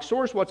demonic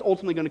source. What's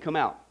ultimately going to come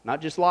out? Not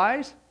just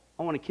lies.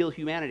 I want to kill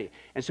humanity.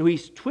 And so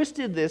he's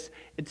twisted this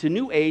into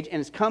New Age,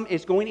 and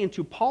it's going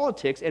into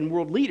politics and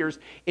world leaders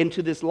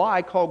into this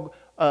lie called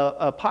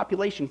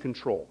population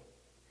control.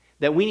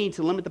 That we need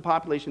to limit the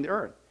population of the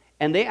earth.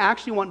 And they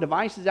actually want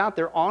devices out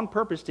there on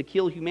purpose to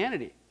kill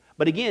humanity.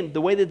 But again,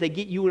 the way that they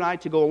get you and I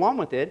to go along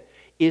with it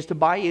is to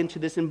buy into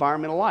this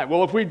environmental lie.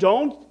 Well, if we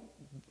don't,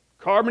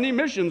 carbon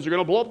emissions are going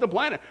to blow up the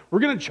planet. We're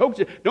going to choke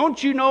it.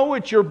 Don't you know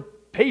it's your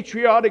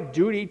patriotic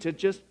duty to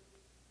just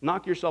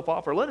knock yourself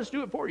off or let us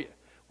do it for you?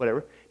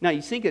 Whatever. Now,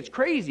 you think it's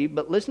crazy,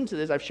 but listen to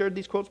this. I've shared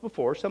these quotes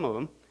before, some of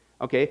them.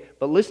 Okay,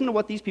 but listen to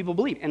what these people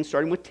believe. And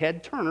starting with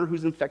Ted Turner,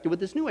 who's infected with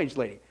this New Age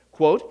lady.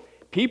 Quote,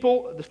 this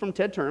is from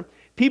Ted Turner,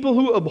 people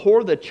who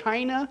abhor the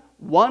China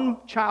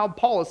one-child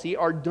policy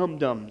are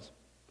dum-dums.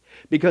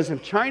 Because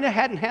if China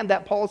hadn't had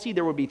that policy,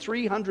 there would be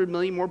 300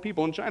 million more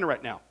people in China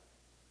right now.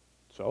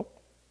 So?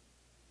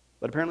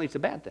 But apparently it's a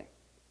bad thing.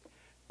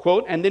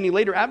 Quote, and then he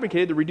later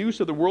advocated the reduce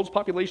of the world's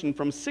population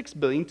from 6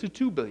 billion to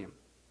 2 billion.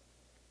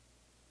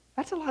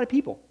 That's a lot of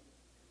people.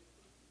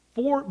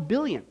 4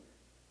 billion.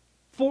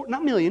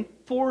 Not million,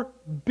 4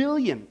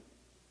 billion.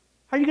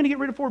 How are you going to get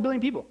rid of 4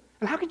 billion people?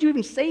 And how could you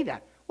even say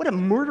that? What a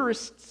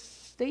murderous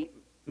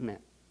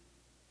statement.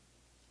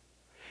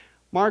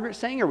 Margaret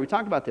Sanger, we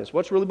talked about this.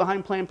 What's really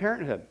behind Planned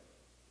Parenthood?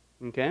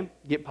 Okay,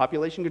 get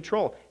population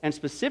control. And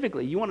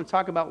specifically, you want to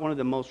talk about one of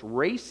the most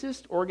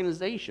racist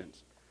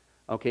organizations.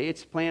 Okay,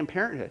 it's Planned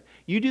Parenthood.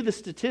 You do the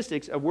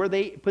statistics of where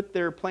they put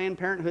their Planned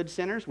Parenthood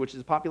centers, which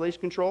is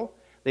population control.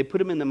 They put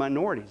them in the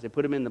minorities. They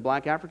put them in the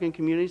black African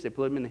communities. They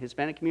put them in the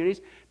Hispanic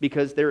communities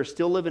because they're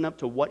still living up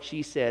to what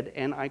she said,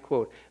 and I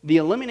quote, "The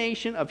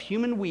elimination of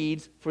human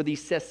weeds for the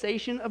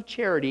cessation of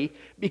charity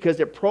because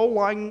it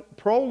prolonged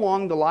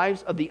the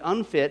lives of the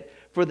unfit,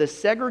 for the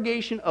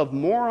segregation of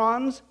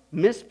morons,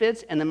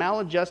 misfits, and the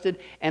maladjusted,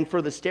 and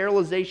for the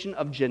sterilization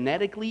of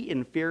genetically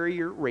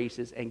inferior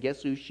races." And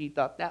guess who she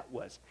thought that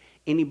was?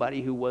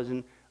 Anybody who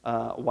wasn't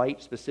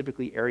white,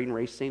 specifically Aryan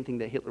race, same thing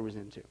that Hitler was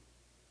into.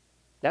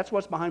 That's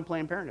what's behind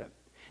Planned Parenthood.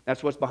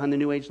 That's what's behind the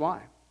New Age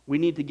lie. We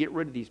need to get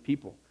rid of these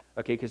people,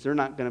 okay, because they're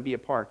not going to be a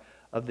part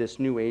of this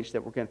New Age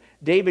that we're going to.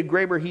 David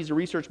Graeber, he's a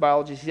research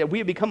biologist, he said, "We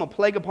have become a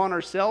plague upon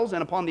ourselves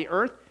and upon the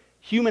earth.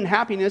 Human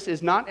happiness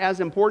is not as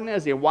important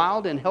as a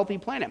wild and healthy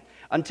planet.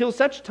 Until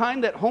such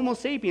time that Homo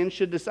sapiens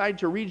should decide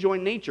to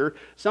rejoin nature,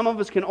 some of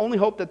us can only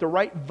hope that the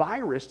right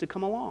virus to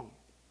come along."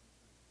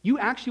 You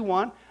actually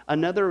want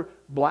another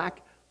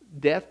Black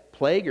Death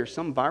plague or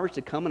some virus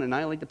to come and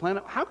annihilate the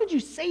planet? How could you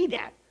say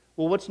that?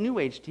 Well, what's New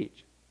Age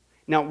teach?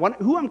 Now,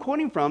 who I'm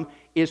quoting from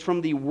is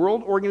from the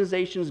world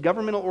organizations,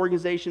 governmental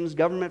organizations,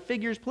 government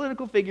figures,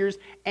 political figures,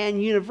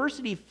 and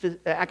university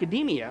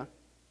academia.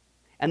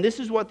 And this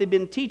is what they've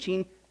been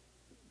teaching,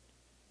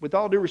 with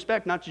all due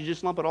respect, not to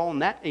just lump it all in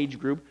that age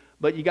group,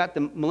 but you got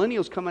the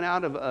millennials coming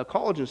out of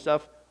college and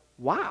stuff.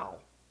 Wow,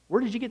 where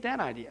did you get that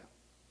idea?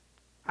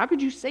 How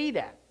could you say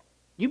that?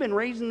 You've been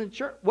raised in the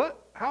church.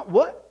 What? How?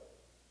 What?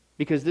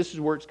 Because this is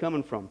where it's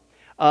coming from.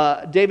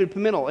 David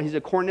Pimentel, he's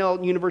a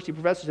Cornell University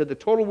professor, said the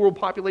total world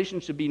population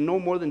should be no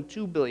more than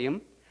 2 billion.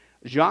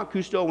 Jacques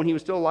Cousteau, when he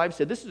was still alive,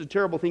 said this is a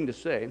terrible thing to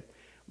say,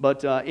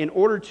 but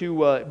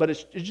but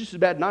it's just as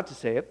bad not to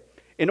say it.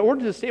 In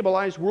order to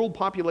stabilize world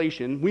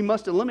population, we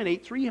must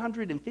eliminate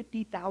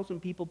 350,000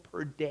 people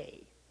per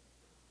day.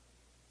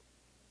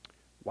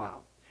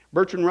 Wow.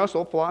 Bertrand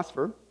Russell,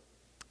 philosopher,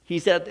 he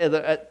said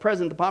at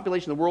present the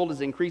population of the world is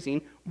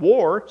increasing.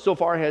 War, so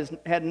far, has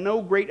had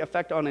no great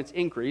effect on its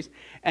increase.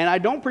 And I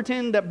don't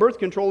pretend that birth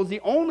control is the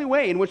only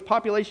way in which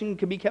population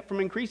can be kept from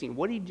increasing.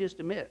 What did he just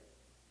admit?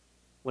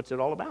 What's it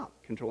all about?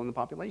 Controlling the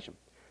population.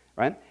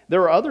 Right?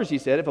 There are others, he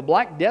said. If a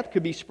Black Death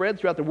could be spread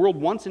throughout the world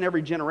once in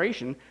every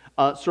generation,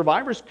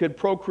 survivors could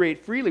procreate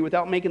freely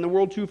without making the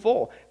world too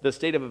full. The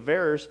state of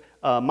affairs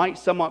might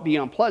somewhat be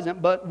unpleasant,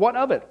 but what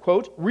of it?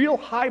 Quote, "Real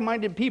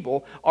high-minded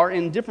people are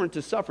indifferent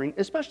to suffering,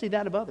 especially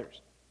that of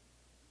others."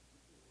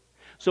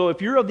 So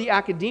if you're of the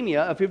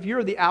academia, if you're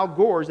of the Al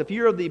Gores, if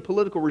you're of the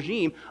political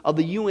regime of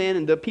the UN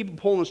and the people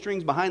pulling the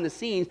strings behind the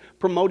scenes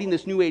promoting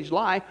this New Age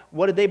lie,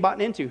 what have they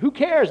bought into? Who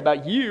cares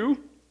about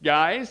you,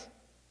 guys?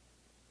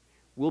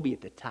 We'll be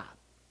at the top.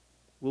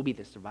 We'll be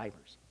the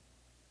survivors.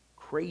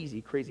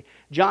 Crazy, crazy.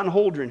 John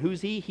Holdren,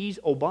 who's he? He's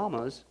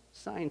Obama's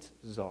science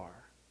czar.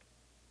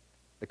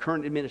 The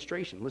current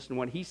administration, listen to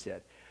what he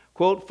said.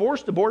 Quote,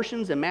 "Forced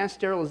abortions and mass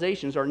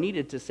sterilizations are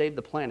needed to save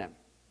the planet.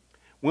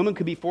 Women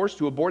could be forced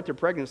to abort their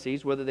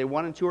pregnancies whether they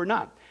wanted to or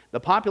not. The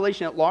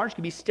population at large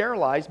could be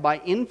sterilized by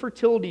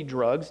infertility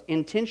drugs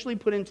intentionally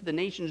put into the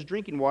nation's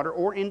drinking water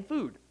or in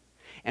food.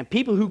 And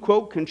people who,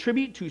 quote,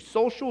 contribute to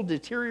social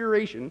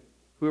deterioration,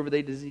 whoever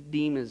they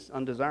deem as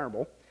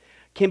undesirable,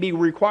 can be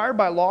required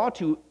by law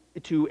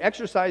to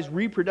exercise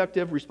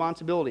reproductive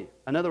responsibility.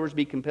 In other words,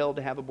 be compelled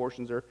to have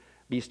abortions or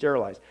be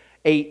sterilized."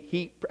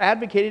 He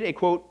advocated a,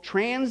 quote,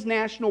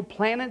 "transnational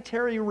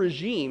planetary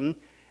regime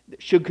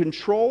that should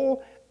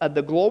control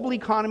the global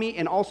economy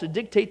and also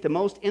dictate the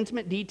most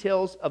intimate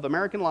details of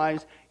American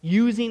lives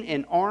using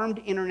an armed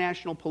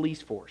international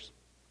police force."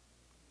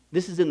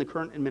 This is in the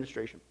current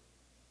administration.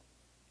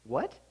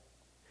 What?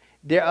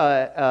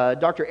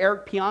 Dr.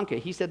 Eric Pianka,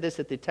 he said this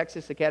at the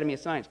Texas Academy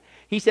of Science.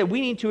 He said, "We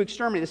need to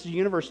exterminate," this is a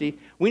university,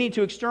 "we need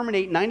to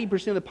exterminate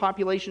 90% of the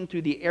population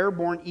through the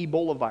airborne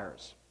Ebola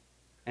virus."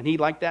 And he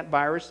liked that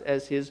virus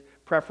as his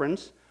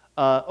preference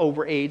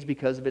over AIDS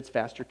because of its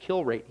faster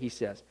kill rate, he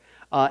says.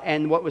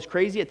 And what was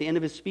crazy at the end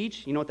of his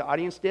speech, you know what the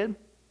audience did?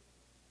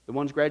 The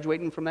ones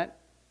graduating from that?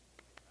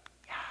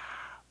 Yeah.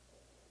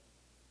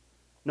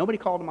 Nobody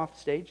called him off the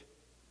stage.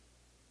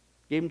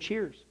 Gave him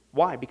cheers.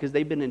 Why? Because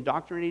they've been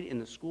indoctrinated in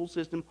the school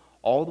system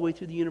all the way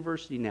through the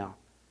university now.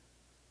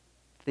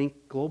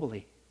 Think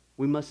globally.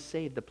 We must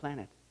save the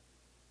planet.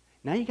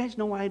 Now you guys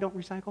know why I don't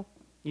recycle?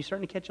 You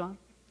starting to catch on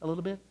a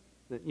little bit?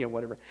 You know,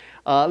 whatever.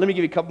 Let me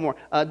give you a couple more.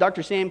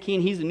 Dr. Sam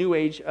Keen, he's a New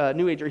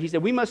Ager. He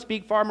said, "We must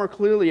speak far more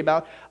clearly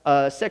about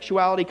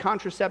sexuality,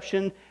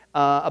 contraception,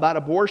 about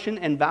abortion,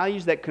 and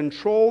values that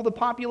control the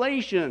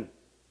population."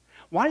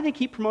 Why do they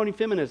keep promoting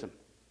feminism?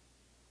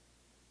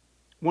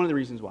 One of the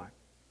reasons why.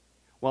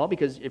 Well,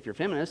 because if you're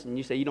feminist and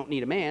you say you don't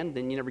need a man,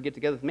 then you never get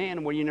together with a man,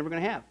 and what are you never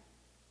going to have?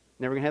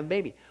 Never going to have a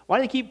baby. Why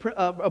do they keep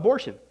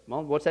abortion?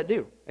 Well, what's that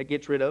do? It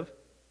gets rid of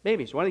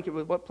babies. Why do they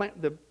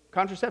keep the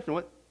contraception?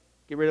 What?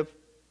 Get rid of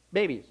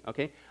babies.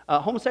 Okay.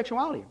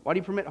 Homosexuality. Why do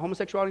you permit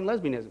homosexuality and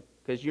lesbianism?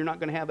 Because you're not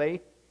going to have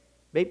a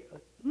baby.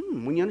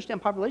 When you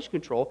understand population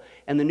control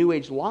and the New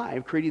Age lie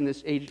of creating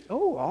this age,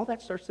 all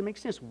that starts to make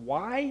sense.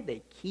 Why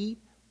they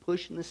keep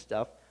pushing this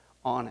stuff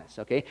on us,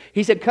 okay?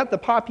 He said, cut the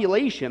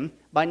population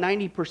by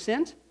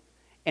 90%,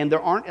 And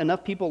there aren't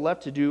enough people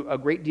left to do a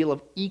great deal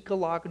of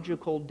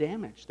ecological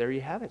damage. There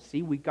you have it.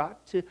 See, we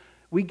got to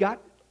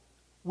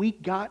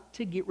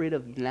get rid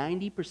of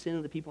 90%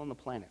 of the people on the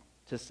planet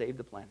to save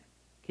the planet.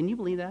 Can you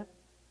believe that?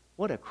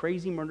 What a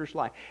crazy, murderous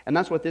lie. And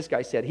that's what this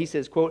guy said. He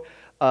says, quote,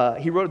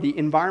 he wrote, the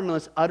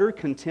environmentalists' utter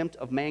contempt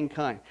of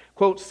mankind.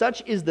 Quote,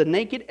 such is the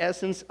naked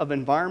essence of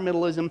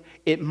environmentalism.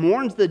 It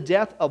mourns the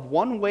death of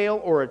one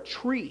whale or a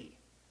tree,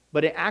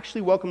 but it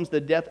actually welcomes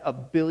the death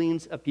of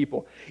billions of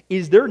people.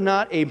 Is there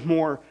not a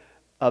more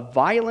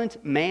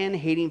violent,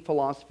 man-hating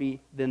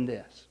philosophy than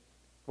this?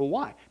 Well,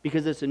 why?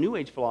 Because it's a New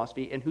Age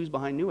philosophy, and who's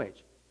behind New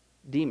Age?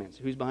 Demons.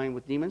 Who's behind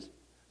with demons?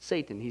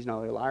 Satan. He's not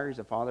only a liar, he's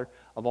a father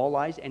of all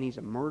lies, and he's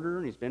a murderer,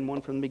 and he's been one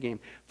from the beginning.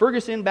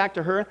 Ferguson, back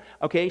to her.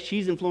 Okay,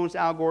 she's influenced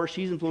Al Gore,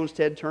 she's influenced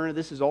Ted Turner.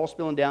 This is all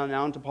spilling down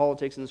now into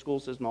politics and the school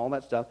system, all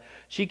that stuff.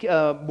 She,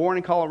 born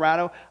in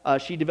Colorado,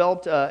 she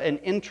developed an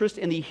interest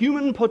in the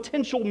human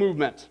potential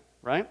movement,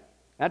 right?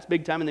 That's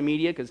big time in the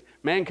media because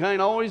mankind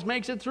always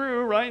makes it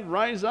through, right?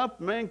 Rise up,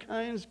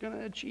 mankind's going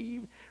to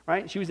achieve,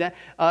 right? She was that.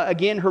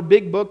 Again, her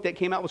big book that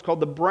came out was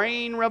called The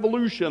Brain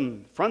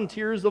Revolution,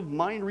 Frontiers of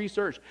Mind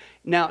Research.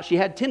 Now, she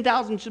had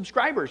 10,000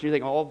 subscribers. You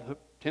think, oh,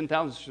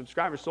 10,000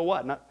 subscribers, so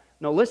what?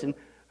 No, listen.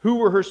 Who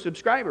were her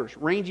subscribers?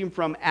 Ranging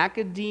from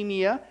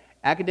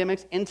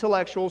academics,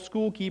 intellectuals,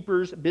 school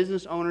keepers,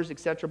 business owners,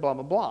 etc., blah,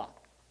 blah, blah.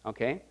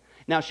 Okay?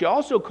 Now, she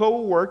also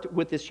co-worked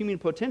with this human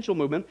potential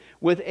movement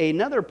with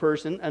another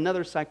person,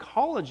 another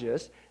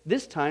psychologist.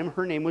 This time,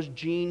 her name was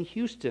Jean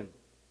Houston.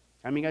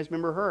 How many of you guys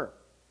remember her?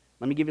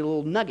 Let me give you a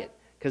little nugget,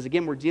 because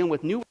again, we're dealing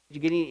with New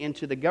Age, getting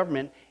into the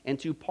government,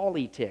 into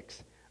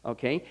politics.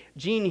 Okay,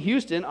 Jean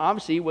Houston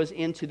obviously was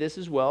into this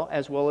as well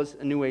as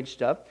New Age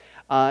stuff.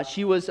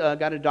 She was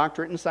got a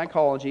doctorate in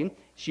psychology.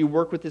 She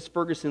worked with this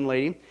Ferguson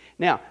lady.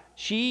 Now,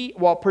 she,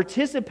 while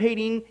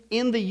participating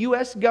in the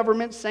U.S.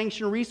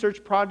 government-sanctioned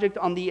research project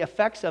on the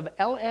effects of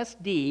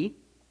LSD,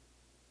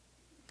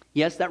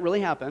 yes, that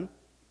really happened.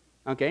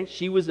 Okay,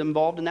 she was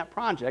involved in that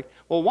project.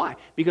 Well, why?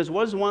 Because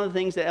what is one of the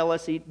things that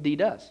LSD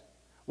does?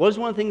 What is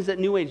one of the things that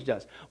New Age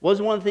does? What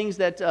is one of the things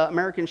that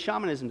American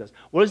shamanism does?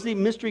 What does the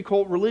mystery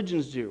cult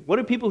religions do? What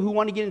do people who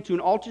want to get into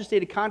an altered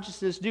state of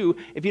consciousness do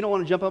if you don't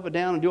want to jump up and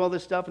down and do all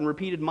this stuff and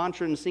repeated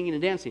mantra and singing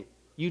and dancing?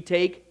 You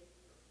take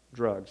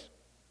drugs.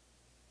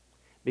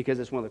 Because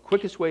it's one of the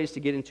quickest ways to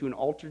get into an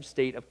altered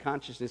state of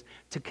consciousness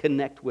to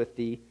connect with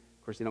the,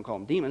 of course they don't call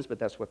them demons, but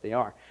that's what they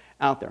are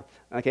out there.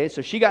 Okay,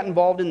 so she got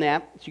involved in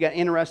that. She got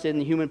interested in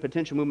the human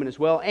potential movement as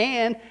well,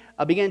 and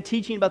began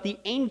teaching about the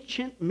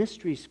ancient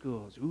mystery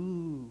schools.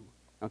 Ooh,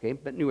 okay,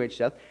 but New Age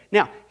stuff.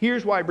 Now,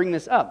 here's why I bring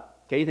this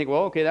up. Okay, you think,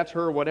 well, okay, that's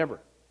her or whatever.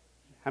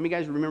 How many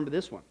guys remember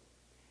this one?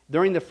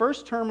 During the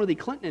first term of the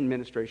Clinton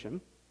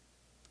administration,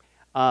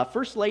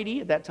 First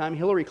Lady at that time,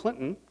 Hillary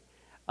Clinton,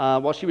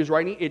 while she was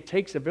writing, It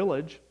Takes a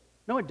Village.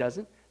 No, it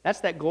doesn't. That's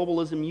that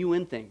globalism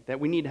UN thing, that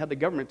we need to have the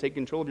government take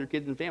control of your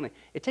kids and family.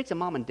 It takes a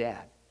mom and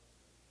dad.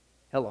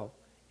 Hello.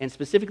 And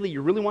specifically,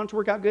 you really want it to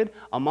work out good?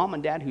 A mom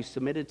and dad who's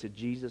submitted to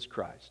Jesus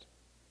Christ.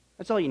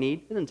 That's all you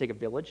need. It doesn't take a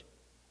village.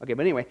 Okay,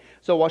 but anyway,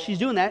 so while she's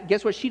doing that,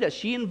 guess what she does?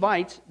 She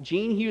invites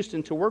Jean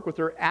Houston to work with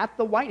her at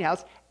the White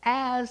House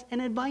as an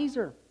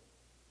advisor.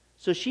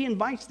 So she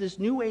invites this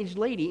New Age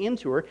lady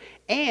into her.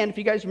 And if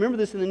you guys remember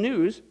this in the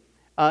news,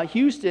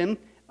 Houston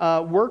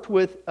worked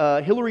with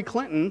Hillary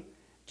Clinton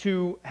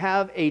to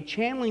have a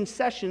channeling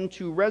session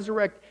to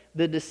resurrect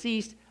the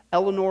deceased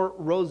Eleanor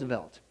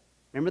Roosevelt.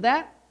 Remember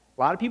that?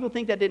 A lot of people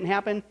think that didn't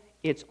happen.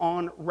 It's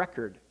on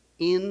record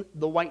in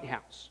the White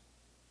House.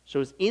 So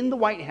it's in the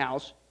White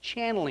House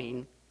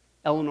channeling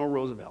Eleanor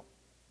Roosevelt,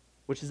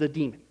 which is a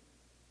demon.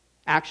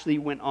 Actually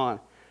went on.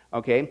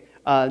 Okay?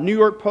 New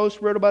York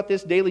Post wrote about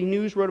this. Daily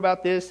News wrote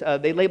about this.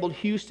 They labeled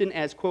Houston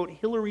as, quote,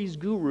 Hillary's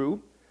guru.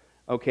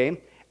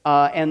 Okay?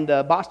 And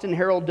the Boston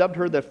Herald dubbed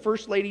her the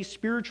First Lady's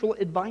spiritual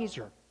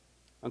advisor.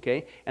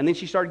 Okay? And then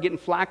she started getting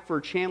flack for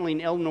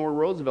channeling Eleanor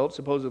Roosevelt,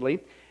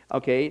 supposedly.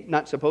 Okay?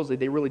 Not supposedly,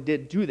 they really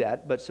did do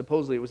that, but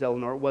supposedly it was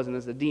Eleanor, it wasn't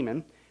as a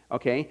demon.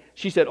 Okay?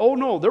 She said, oh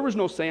no, there was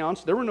no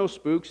seance, there were no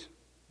spooks.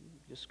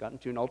 Just got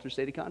into an altered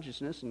state of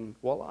consciousness, and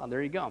voila,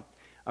 there you go.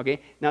 Okay?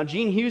 Now,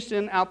 Jean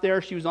Houston out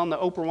there, she was on the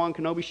Oprah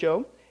Kenobi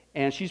show,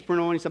 and she's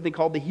promoting something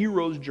called the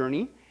Hero's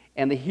Journey.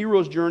 And the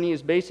Hero's Journey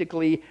is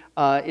basically,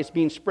 it's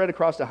being spread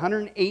across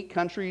 108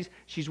 countries.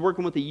 She's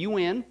working with the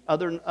UN,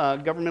 other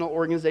governmental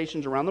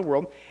organizations around the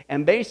world.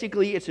 And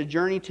basically, it's a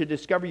journey to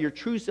discover your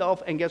true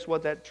self. And guess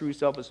what that true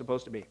self is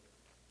supposed to be?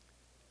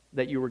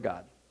 That you were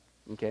God.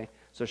 Okay?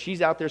 So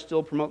she's out there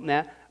still promoting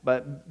that,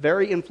 but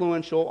very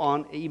influential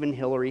on even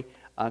Hillary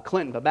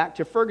Clinton. But back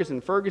to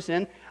Ferguson.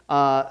 Ferguson,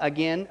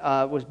 again,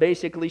 was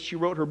basically, she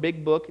wrote her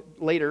big book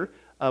later,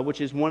 which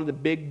is one of the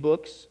big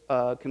books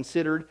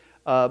considered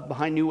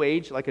behind New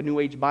Age, like a New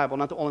Age Bible.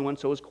 Not the only one,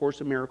 so was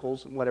Course in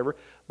Miracles and whatever.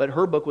 But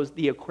her book was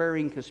The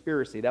Aquarian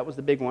Conspiracy. That was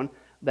the big one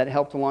that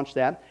helped to launch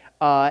that.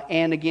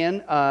 And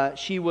again,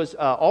 she was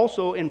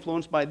also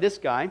influenced by this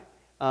guy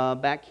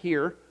back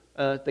here,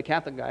 the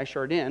Catholic guy,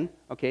 Chardin,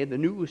 okay, the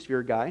New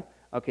Sphere guy,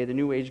 okay, the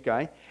New Age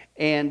guy.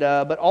 And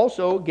but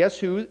also, guess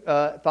who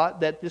thought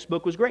that this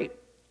book was great?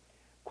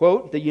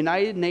 quote, the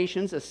United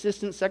Nations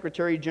Assistant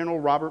Secretary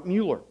General Robert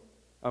Mueller.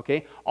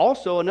 Okay.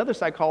 Also, another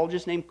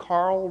psychologist named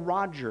Carl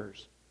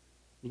Rogers.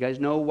 You guys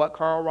know what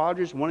Carl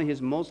Rogers, one of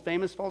his most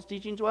famous false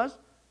teachings was?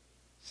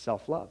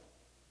 Self-love.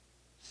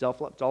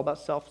 Self-love. It's all about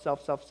self,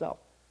 self, self, self.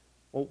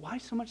 Well, why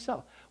so much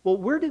self? Well,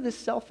 where did this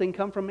self thing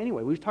come from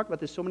anyway? We've talked about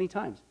this so many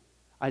times.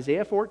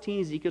 Isaiah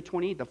 14, Ezekiel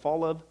 28, the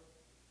fall of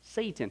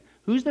Satan.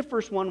 Who's the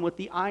first one with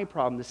the I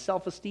problem, the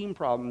self-esteem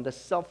problem, the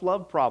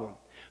self-love problem?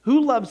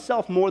 Who loves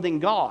self more than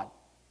God?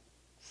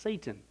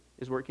 Satan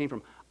is where it came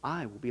from.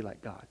 I will be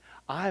like God.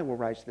 I will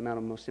rise to the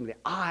mountain of most sympathy.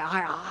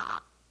 I.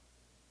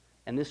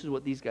 And this is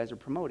what these guys are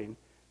promoting,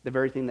 the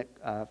very thing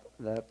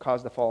that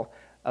caused the fall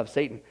of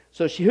Satan.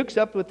 So she hooks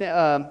up with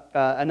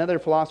another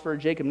philosopher,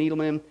 Jacob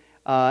Needleman.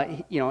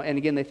 And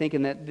again, they're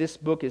thinking that this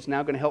book is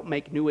now going to help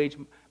make New Age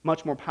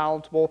much more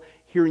palatable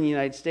here in the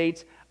United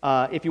States.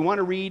 If you want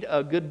to read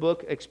a good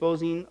book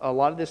exposing a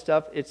lot of this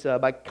stuff, it's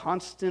by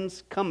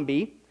Constance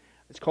Cumby.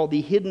 It's called The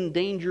Hidden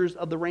Dangers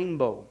of the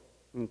Rainbow.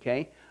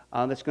 Okay,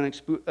 that's going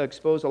to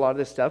expose a lot of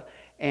this stuff.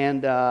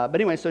 And but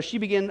anyway, so she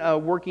began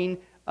working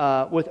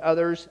with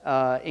others,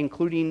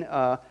 including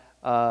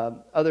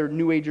other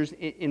New Agers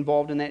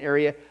involved in that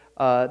area.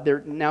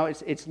 Now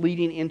it's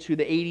leading into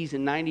the 80s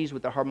and 90s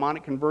with the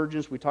harmonic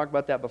convergence. We talked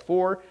about that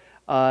before.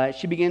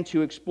 She began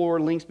to explore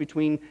links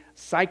between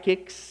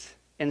psychics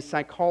and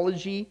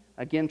psychology,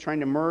 again trying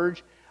to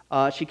merge.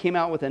 She came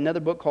out with another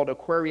book called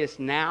Aquarius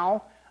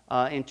Now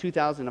in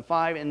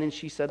 2005, and then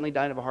she suddenly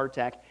died of a heart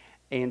attack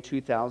in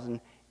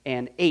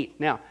 2008.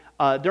 Now,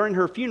 during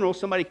her funeral,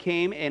 somebody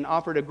came and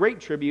offered a great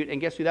tribute, and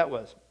guess who that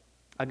was?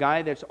 A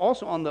guy that's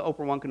also on the Oprah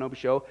Winfrey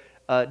show,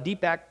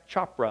 Deepak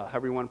Chopra,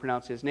 however you want to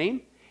pronounce his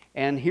name.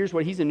 And here's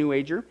what he's a New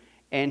Ager.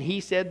 And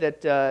he said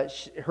that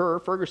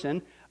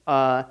Ferguson,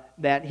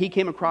 that he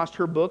came across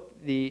her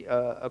book, the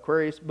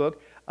Aquarius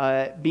book,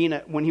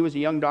 when he was a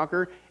young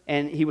doctor,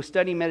 and he was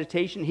studying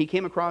meditation. He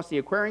came across the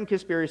Aquarian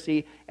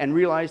conspiracy and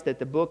realized that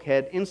the book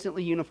had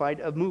instantly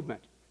unified a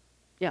movement.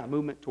 Yeah, a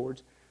movement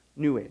towards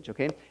New Age,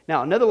 okay?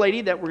 Now, another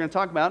lady that we're going to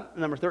talk about,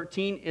 number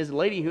 13, is a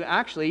lady who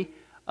actually,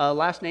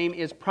 last name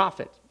is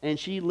Prophet. And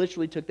she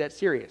literally took that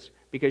serious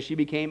because she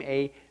became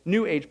a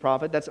New Age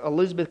prophet. That's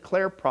Elizabeth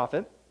Clare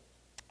Prophet.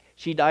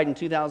 She died in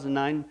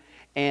 2009.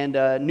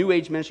 And New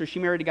Age minister, she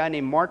married a guy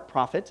named Mark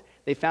Prophet.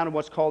 They founded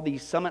what's called the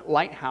Summit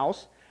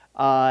Lighthouse.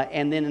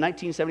 And then in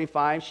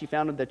 1975, she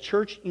founded the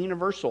Church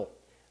Universal,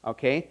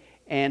 okay?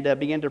 And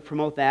began to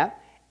promote that.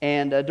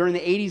 And during the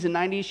 80s and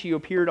 90s, she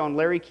appeared on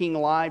Larry King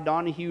Live,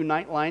 Donahue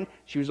Nightline.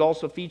 She was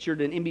also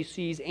featured in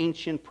NBC's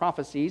Ancient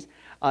Prophecies.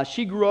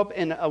 She grew up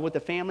with a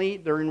family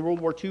during World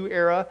War II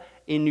era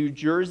in New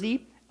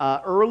Jersey.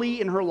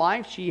 Early in her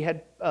life, she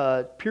had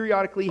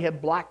periodically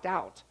had blacked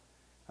out,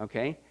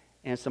 okay?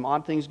 And some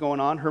odd things going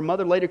on. Her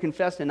mother later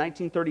confessed in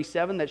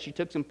 1937 that she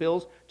took some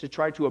pills to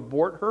try to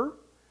abort her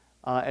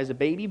as a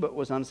baby, but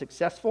was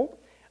unsuccessful.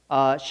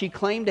 She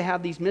claimed to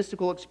have these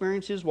mystical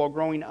experiences while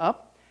growing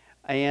up.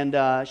 And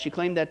she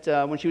claimed that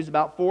when she was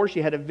about 4,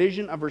 she had a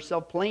vision of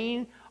herself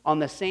playing on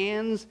the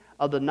sands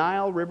of the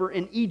Nile River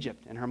in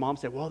Egypt. And her mom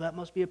said, well, that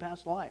must be a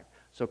past life.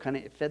 So kind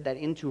of fed that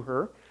into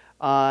her.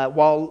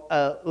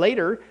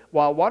 Later,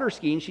 while water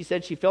skiing, she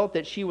said she felt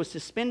that she was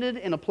suspended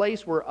in a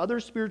place where other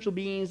spiritual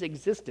beings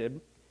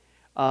existed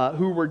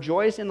who were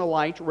joyous in the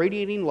light,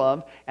 radiating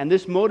love. And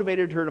this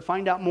motivated her to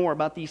find out more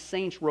about these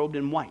saints robed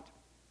in white.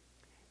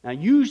 Now,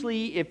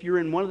 usually, if you're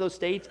in one of those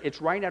states,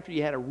 it's right after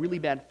you had a really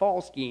bad fall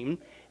skiing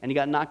and you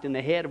got knocked in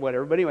the head or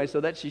whatever. But anyway, so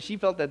that she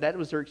felt that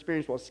was her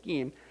experience while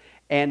skiing.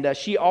 And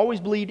she always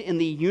believed in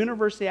the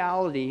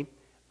universality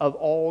of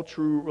all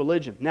true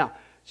religion. Now,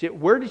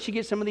 where did she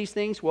get some of these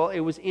things? Well, it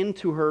was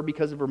into her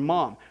because of her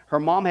mom. Her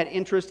mom had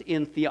interest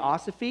in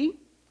theosophy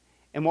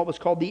and what was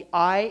called the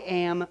I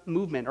Am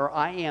movement or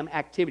I Am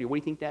activity. What do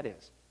you think that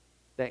is?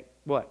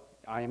 What?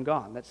 I am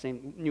God. That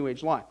same New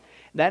Age lie.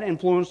 That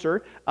influenced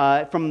her.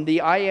 From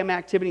the I Am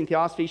activity and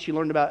theosophy, she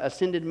learned about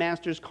ascended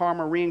masters,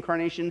 karma,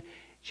 reincarnation.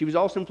 She was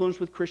also influenced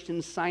with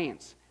Christian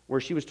Science, where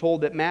she was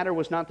told that matter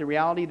was not the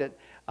reality, that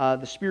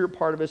the spirit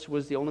part of us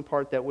was the only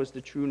part that was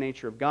the true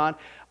nature of God.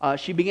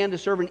 She began to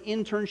serve an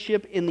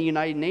internship in the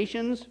United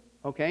Nations.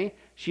 Okay,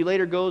 she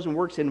later goes and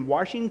works in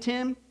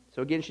Washington.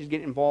 So again, she's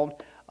getting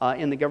involved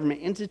in the government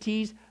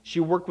entities.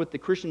 She worked with the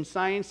Christian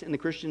Science and the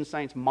Christian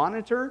Science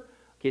Monitor.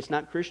 Okay, it's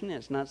not Christian,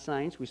 it's not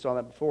science. We saw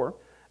that before.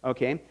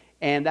 Okay,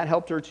 and that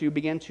helped her to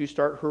begin to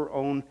start her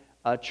own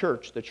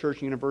church, the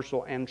Church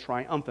Universal and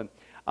Triumphant.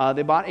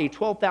 They bought a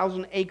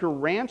 12,000-acre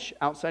ranch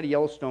outside of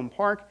Yellowstone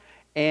Park,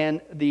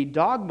 and the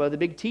dogma, the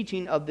big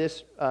teaching of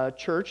this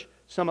church,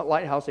 Summit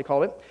Lighthouse they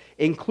call it,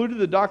 included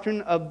the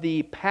doctrine of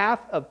the path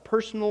of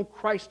personal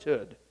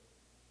Christhood,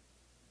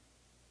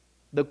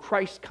 the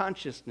Christ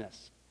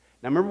consciousness.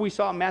 Now remember we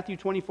saw in Matthew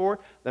 24,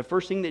 the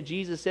first thing that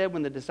Jesus said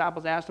when the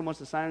disciples asked him what's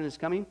the sign of his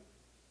coming?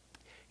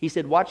 He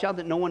said, watch out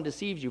that no one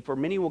deceives you, for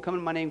many will come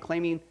in my name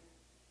claiming,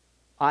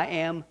 I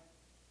am,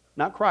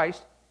 not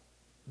Christ,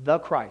 the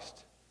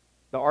Christ.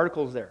 The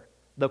article's there.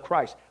 The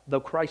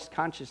Christ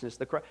consciousness,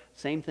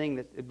 same thing,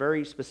 that's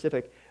very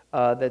specific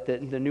that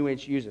the New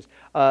Age uses.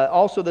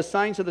 Also, the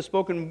science of the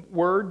spoken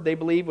word, they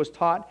believe, was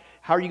taught.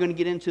 How are you going to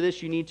get into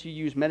this? You need to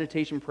use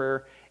meditation,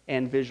 prayer,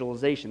 and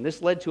visualization.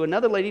 This led to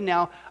another lady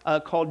now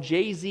called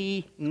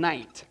J.Z.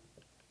 Knight.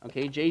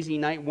 Okay, J.Z.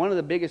 Knight, one of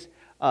the biggest,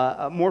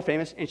 more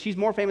famous, and she's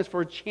more famous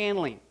for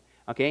channeling.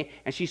 Okay,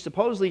 and she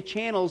supposedly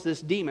channels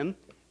this demon.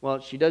 Well,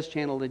 she does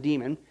channel the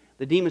demon.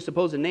 The demon's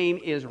supposed name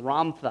is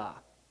Ramtha.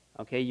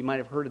 Okay, you might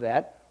have heard of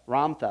that,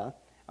 Ramtha.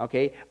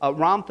 Okay,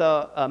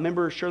 Ramtha,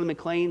 member Shirley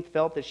MacLaine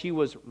felt that she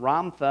was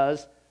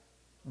Ramtha's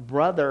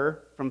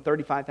brother from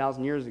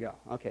 35,000 years ago.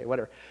 Okay,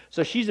 whatever.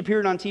 So she's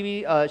appeared on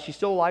TV. She's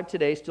still alive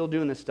today, still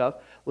doing this stuff.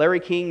 Larry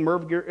King,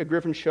 Merv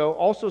Griffin Show,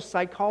 also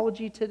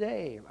Psychology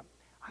Today.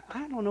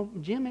 I don't know,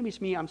 Jim, maybe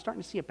it's me. I'm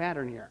starting to see a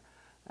pattern here.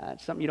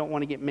 It's something you don't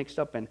want to get mixed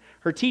up in.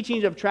 Her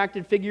teachings have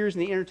attracted figures in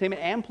the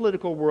entertainment and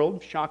political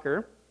world,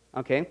 shocker,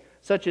 okay,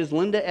 such as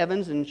Linda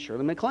Evans and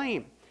Shirley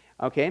MacLaine.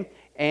 Okay,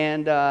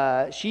 and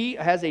she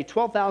has a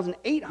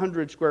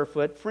 12,800 square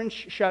foot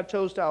French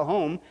chateau-style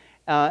home,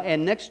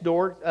 and next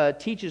door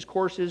teaches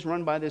courses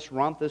run by this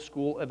Ramtha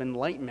School of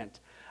Enlightenment.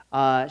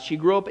 She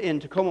grew up in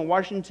Tacoma,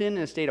 Washington,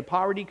 in a state of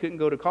poverty, couldn't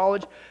go to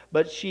college,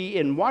 but she,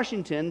 in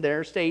Washington,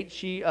 their state,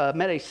 she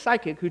met a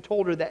psychic who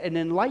told her that an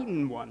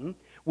enlightened one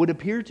would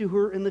appear to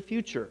her in the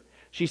future.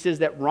 She says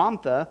that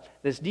Ramtha,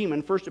 this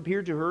demon, first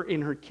appeared to her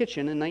in her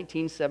kitchen in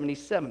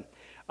 1977.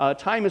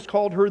 Time has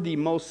called her the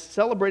most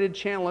celebrated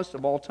channelist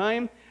of all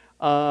time,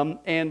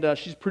 and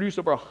she's produced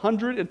over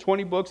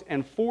 120 books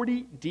and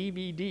 40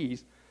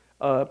 DVDs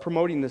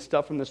promoting this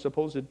stuff from the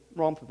supposed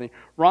Ramtha thing.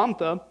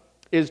 Ramtha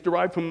is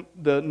derived from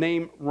the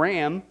name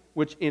Ram,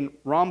 which in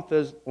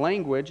Ramtha's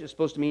language is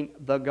supposed to mean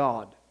the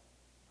god,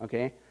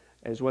 okay,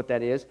 is what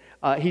that is.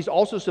 He's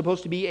also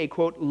supposed to be a,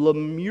 quote,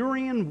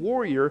 Lemurian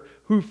warrior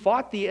who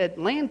fought the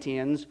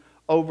Atlanteans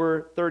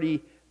over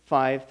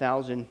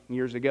 35,000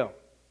 years ago,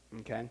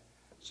 okay?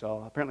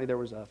 So apparently there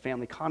was a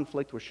family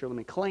conflict with Shirley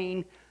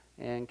MacLaine,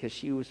 and because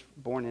she was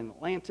born in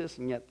Atlantis,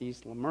 and yet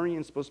these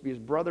Lemurians supposed to be his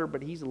brother,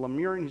 but he's a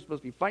Lemurian who's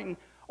supposed to be fighting.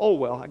 Oh,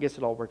 well, I guess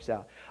it all works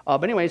out.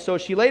 But anyway, so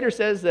she later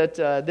says that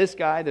this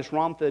guy, this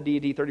Ramtha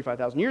deity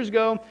 35,000 years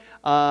ago,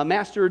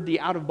 mastered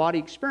the out-of-body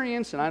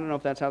experience, and I don't know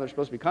if that's how they're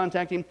supposed to be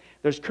contacting.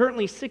 There's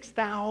currently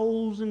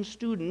 6,000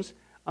 students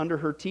under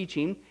her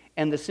teaching,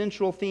 and the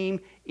central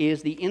theme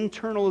is the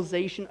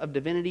internalization of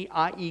divinity,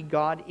 i.e.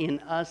 God in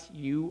us,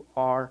 you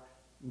are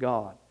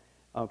God.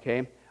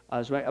 Okay?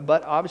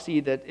 But obviously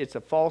that it's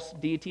a false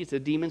deity, it's a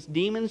demons.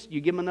 Demons, you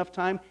give them enough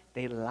time,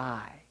 they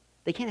lie.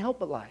 They can't help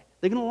but lie.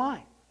 They're going to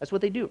lie. That's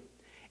what they do.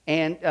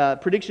 And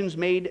predictions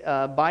made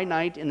by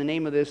night in the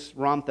name of this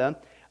Ramtha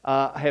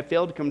have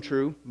failed to come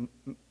true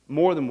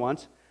more than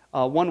once.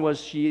 One was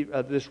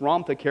this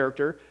Ramtha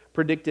character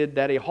predicted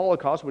that a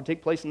Holocaust would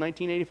take place in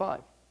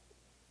 1985.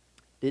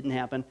 Didn't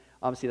happen.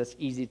 Obviously, that's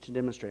easy to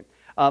demonstrate.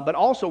 But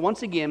also,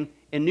 once again,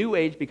 in New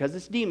Age, because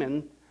it's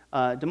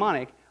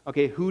demonic,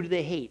 okay, who do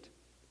they hate?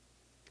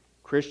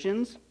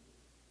 Christians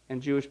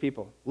and Jewish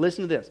people.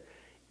 Listen to this.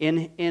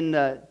 In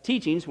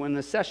teachings, when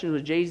the session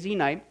with J.Z.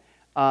 Knight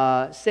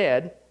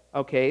said,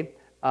 okay,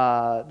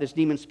 this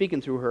demon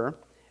speaking through her,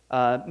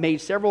 made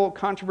several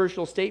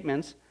controversial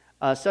statements,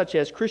 such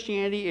as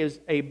Christianity is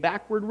a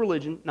backward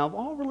religion. Now, of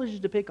all religions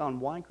to pick on,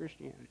 why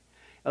Christianity?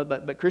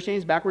 But Christianity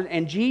is backwards,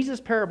 and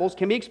Jesus' parables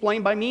can be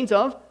explained by means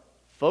of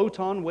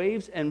photon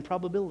waves and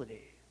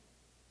probability.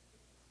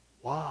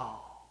 Wow.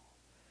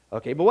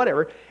 Okay, but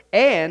whatever.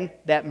 And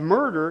that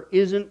murder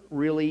isn't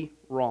really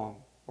wrong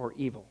or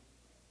evil.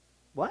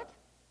 What?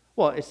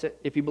 Well, it's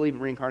if you believe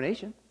in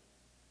reincarnation.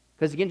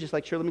 Because again, just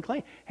like Shirley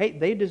MacLaine, hey,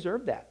 they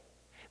deserve that.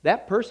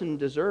 That person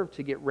deserved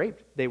to get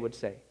raped, they would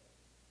say.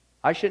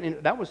 I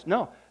shouldn't, that's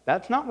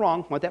not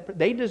wrong.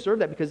 They deserve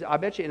that because I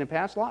bet you in a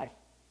past life,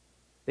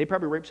 they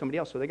probably raped somebody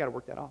else, so they got to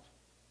work that off.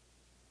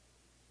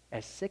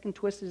 As sick and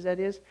twisted as that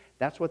is,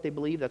 that's what they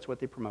believe, that's what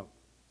they promote.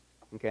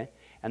 Okay?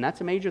 And that's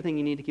a major thing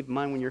you need to keep in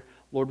mind when you're,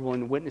 Lord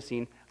willing,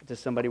 witnessing to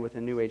somebody with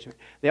a New Age.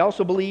 They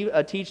also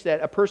teach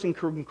that a person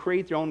can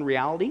create their own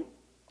reality,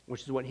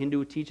 which is what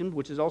Hindu teaches,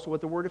 which is also what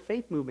the Word of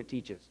Faith movement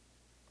teaches.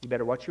 You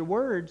better watch your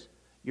words.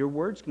 Your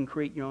words can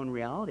create your own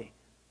reality.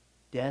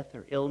 Death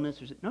or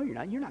illness. No, you're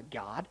not. You're not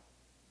God.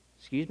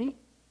 Excuse me?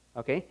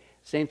 Okay?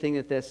 Same thing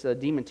that this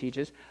demon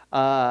teaches.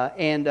 But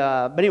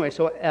anyway,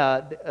 so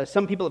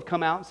some people have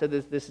come out and said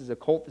this is a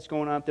cult that's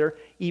going on out there.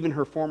 Even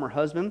her former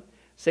husband,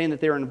 saying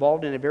that they're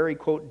involved in a very,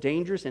 quote,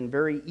 dangerous and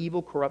very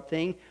evil, corrupt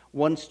thing.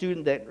 One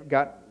student that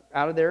got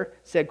out of there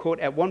said, quote,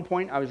 at one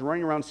point I was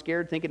running around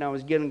scared thinking I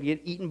was going to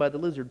get eaten by the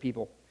lizard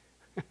people.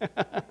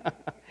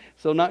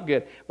 So not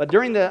good. But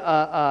during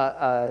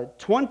the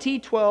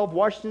 2012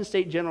 Washington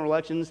State general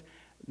elections,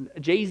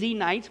 J.Z.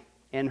 Knight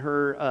and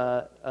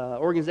her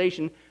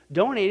organization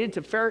donated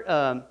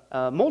to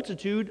a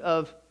multitude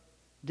of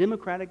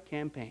Democratic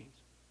campaigns.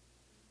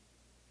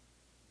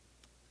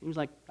 Seems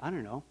like, I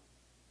don't know,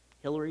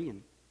 Hillary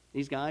and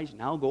these guys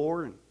and Al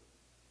Gore, and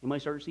you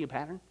might start to see a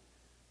pattern.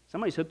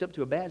 Somebody's hooked up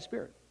to a bad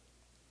spirit.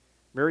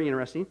 Very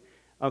interesting.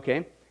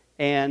 Okay.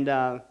 And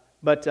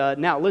But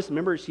now, listen,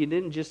 remember, she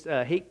didn't just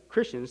hate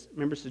Christians.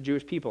 Remember, it's the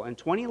Jewish people. In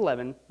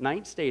 2011,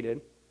 Knight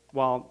stated,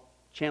 while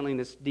channeling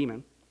this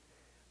demon,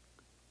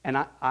 and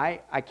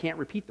I can't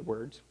repeat the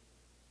words.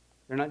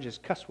 They're not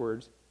just cuss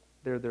words.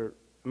 I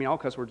mean, all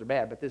cuss words are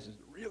bad, but this is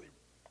really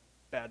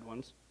bad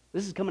ones.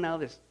 This is coming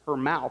out of her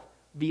mouth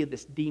via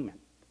this demon.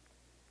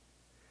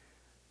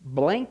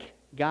 Blank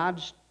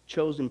God's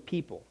chosen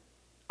people.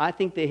 I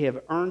think they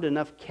have earned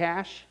enough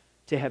cash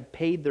to have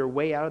paid their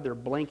way out of their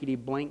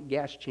blankety-blank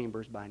gas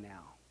chambers by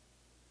now.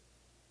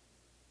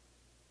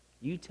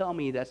 You tell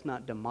me that's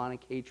not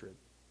demonic hatred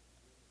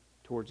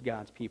towards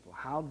God's people.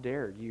 How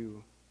dare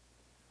you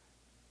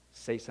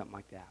say something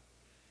like that?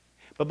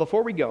 But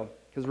before we go,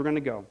 because we're going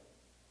to go,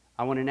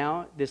 I want to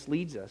now, this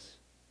leads us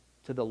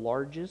to the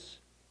largest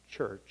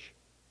church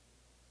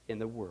in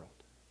the world.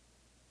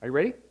 Are you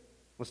ready?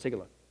 Let's take a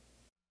look.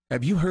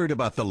 Have you heard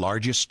about the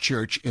largest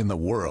church in the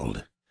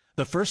world?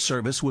 The first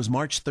service was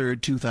March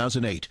 3rd,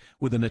 2008,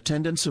 with an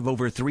attendance of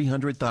over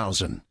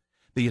 300,000.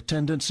 The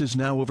attendance is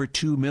now over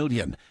 2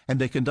 million, and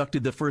they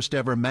conducted the first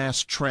ever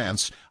mass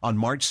trance on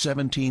March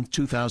 17th,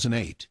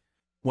 2008.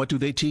 What do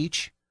they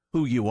teach?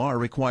 Who you are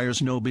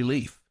requires no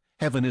belief.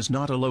 Heaven is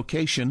not a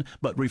location,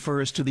 but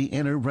refers to the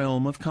inner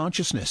realm of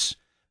consciousness.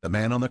 The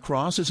man on the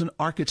cross is an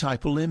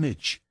archetypal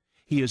image.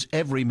 He is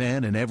every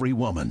man and every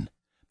woman.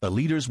 The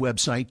leader's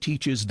website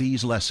teaches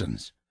these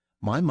lessons.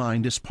 My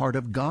mind is part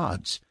of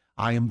God's.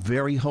 I am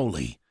very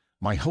holy.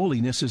 My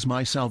holiness is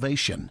my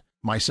salvation.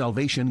 My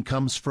salvation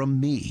comes from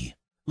me.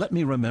 Let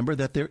me remember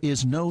that there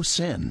is no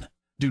sin.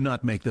 Do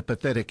not make the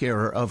pathetic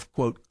error of,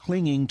 quote,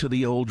 clinging to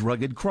the old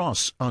rugged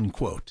cross,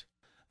 unquote.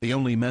 The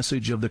only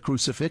message of the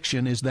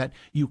crucifixion is that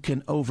you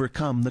can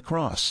overcome the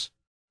cross.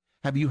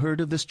 Have you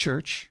heard of this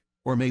church,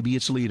 or maybe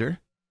its leader?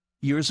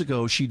 Years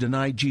ago, she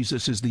denied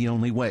Jesus is the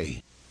only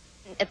way.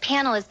 The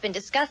panel has been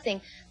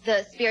discussing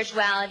the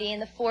spirituality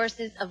and the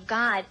forces of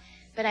God,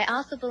 but I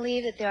also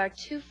believe that there are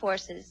two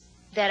forces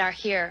that are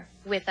here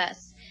with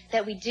us,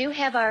 that we do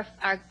have our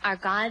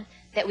God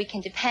that we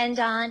can depend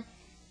on,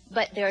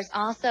 but there's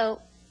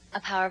also a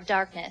power of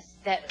darkness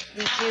that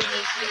we do need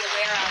to be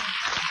aware of.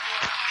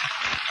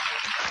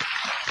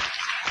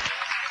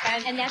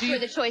 And that's where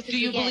the choices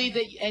begin. Do you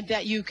believe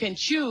that you can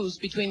choose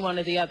between one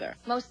or the other?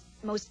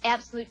 Most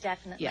absolute,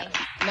 definitely. Yeah.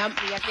 Now,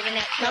 we are given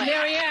that choice. Now,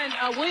 Marianne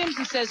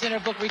Williamson says in her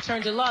book,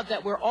 Return to Love,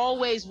 that we're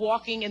always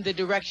walking in the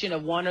direction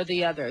of one or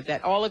the other,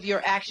 that all of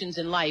your actions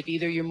in life,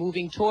 either you're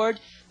moving toward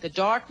the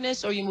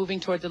darkness or you're moving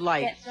toward the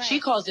light. That's right. She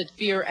calls it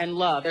fear and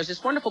love. There's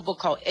this wonderful book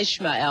called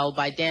Ishmael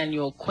by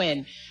Daniel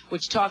Quinn,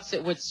 which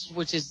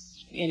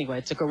is, anyway,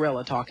 it's a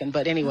gorilla talking,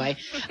 but anyway,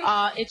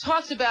 it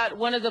talks about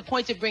one of the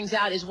points it brings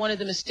out is one of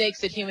the mistakes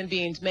that human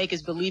beings make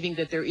is believing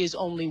that there is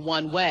only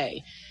one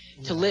way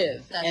to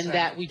live. That's and right.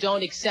 that we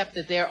don't accept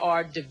that there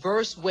are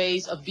diverse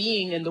ways of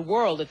being in the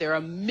world, that there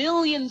are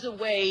millions of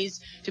ways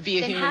to be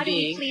a Then human how do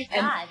you being. please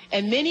God?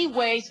 And many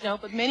ways,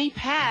 but many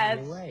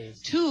paths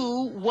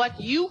to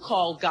what you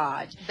call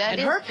God. That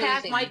and is her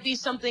path pleasing. might be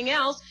something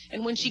else,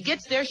 and when she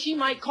gets there, she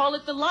might call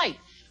it the light.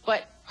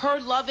 But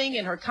her loving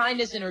and her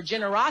kindness and her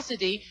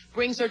generosity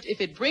brings her, if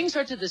it brings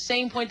her to the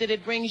same point that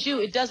it brings you,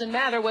 it doesn't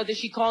matter whether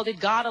she called it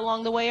God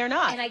along the way or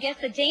not. And I guess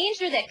the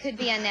danger that could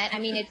be on that, I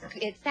mean,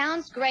 it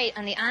sounds great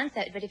on the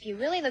onset, but if you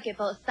really look at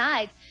both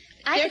sides,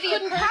 There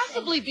couldn't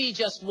possibly be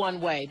just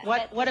one way.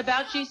 What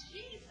about Jesus?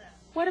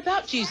 What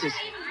about Jesus?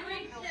 Even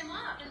brings him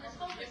up in this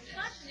whole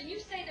discussion, and you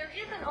say there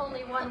isn't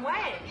only one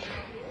way.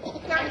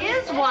 There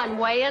is one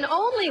way and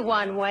only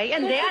one way,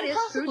 and that is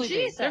through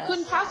Jesus. There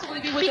couldn't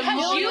possibly be with the Because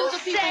you millions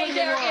of people say in the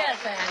there world.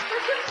 isn't. There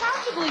couldn't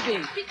possibly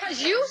be.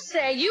 Because you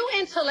say, you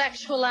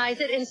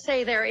intellectualize it and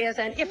say there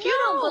isn't. If you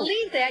don't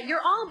believe that,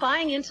 you're all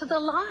buying into the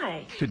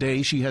lie.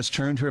 Today, she has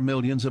turned her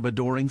millions of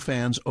adoring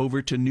fans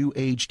over to New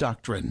Age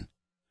doctrine.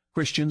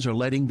 Christians are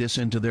letting this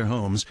into their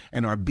homes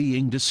and are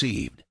being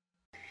deceived.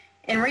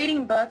 In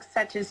reading books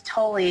such as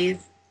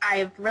Tolley's,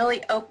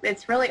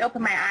 it's really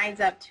opened my eyes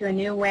up to a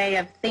new way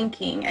of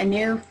thinking, a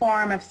new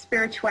form of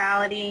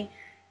spirituality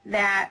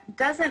that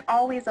doesn't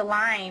always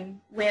align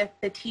with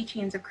the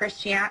teachings of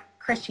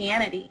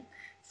Christianity.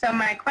 So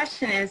my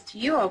question is to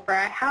you,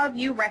 Oprah, how have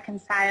you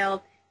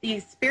reconciled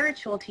these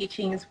spiritual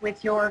teachings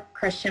with your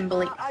Christian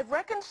beliefs? I've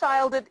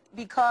reconciled it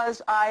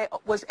because I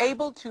was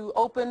able to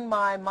open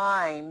my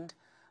mind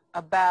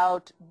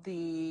about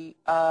the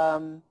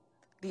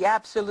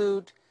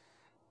absolute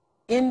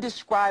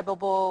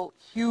indescribable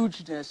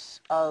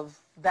hugeness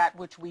of that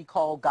which we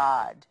call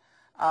God.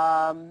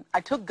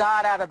 I took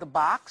God out of the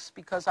box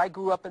because I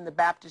grew up in the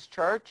Baptist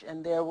church,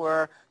 and there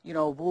were,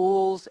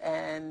 rules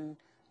and,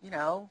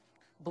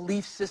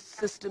 belief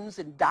systems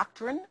and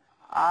doctrine.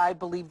 I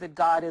believe that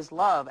God is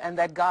love and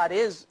that God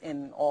is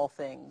in all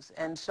things.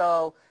 And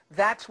so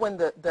that's when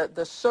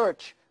the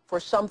search for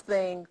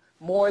something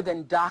more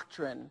than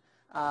doctrine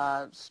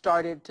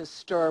started to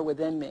stir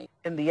within me.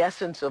 And the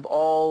essence of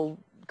all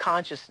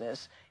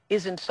consciousness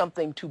isn't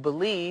something to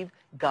believe.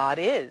 God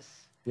is.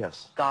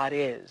 Yes. God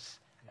is.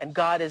 And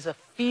God is a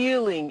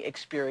feeling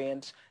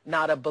experience,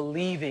 not a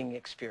believing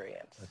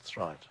experience. That's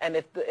right. And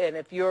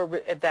if your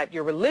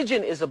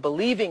religion is a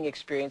believing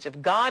experience, if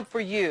God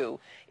for you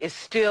is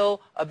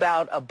still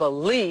about a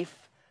belief,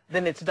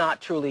 then it's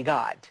not truly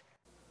God.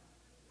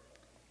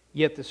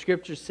 Yet the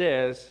scripture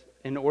says,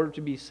 in order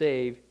to be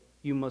saved,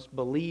 you must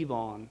believe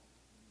on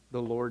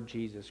the Lord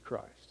Jesus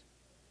Christ.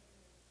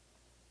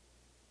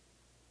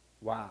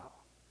 Wow.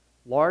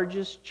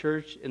 Largest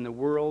church in the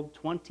world,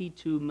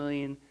 22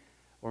 million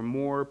or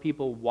more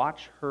people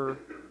watch her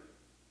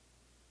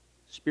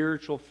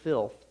spiritual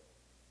filth,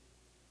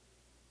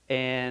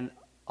 and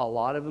a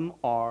lot of them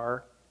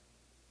are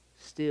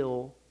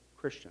still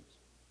Christians.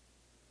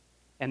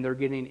 And they're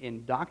getting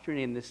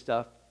indoctrinated in this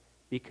stuff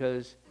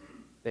because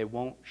they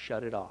won't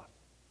shut it off.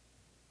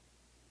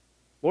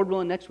 Lord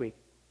willing, next week,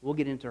 we'll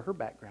get into her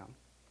background.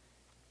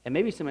 And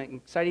maybe some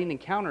exciting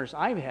encounters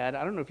I've had.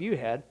 I don't know if you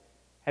had.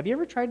 Have you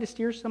ever tried to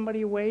steer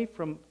somebody away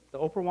from the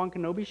Oprah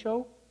Wankenobi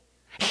show?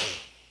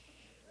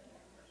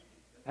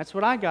 That's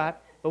what I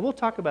got. But we'll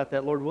talk about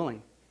that, Lord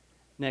willing,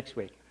 next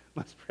week.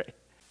 Let's pray.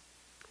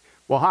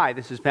 Well, hi,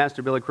 this is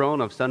Pastor Billy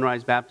Crone of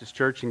Sunrise Baptist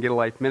Church and Get a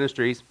Life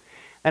Ministries.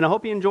 And I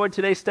hope you enjoyed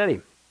today's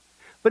study.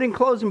 But in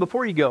closing,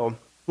 before you go,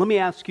 let me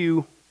ask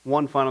you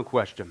one final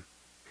question.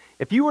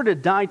 If you were to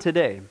die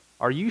today,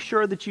 are you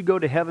sure that you go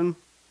to heaven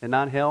and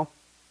not hell?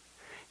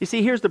 You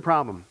see, here's the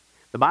problem.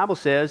 The Bible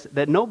says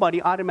that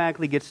nobody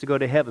automatically gets to go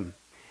to heaven.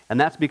 And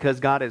that's because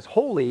God is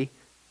holy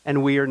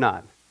and we are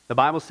not. The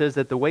Bible says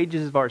that the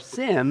wages of our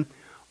sin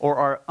or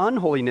our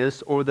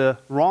unholiness or the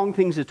wrong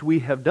things that we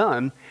have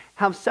done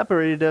have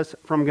separated us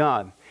from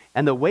God.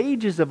 And the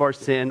wages of our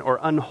sin or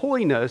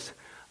unholiness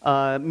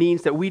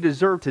means that we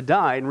deserve to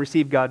die and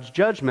receive God's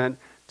judgment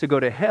to go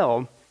to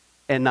hell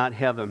and not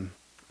heaven.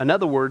 In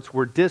other words,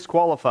 we're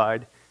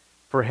disqualified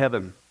for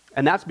heaven.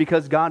 And that's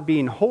because God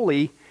being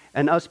holy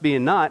and us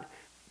being not,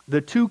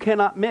 the two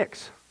cannot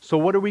mix. So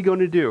what are we going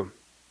to do?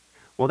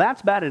 Well,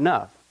 that's bad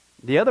enough.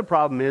 The other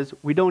problem is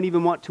we don't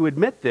even want to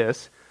admit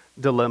this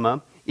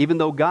dilemma, even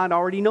though God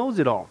already knows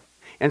it all.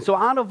 And so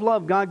out of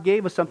love, God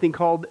gave us something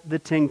called the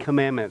Ten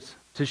Commandments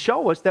to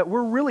show us that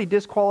we're really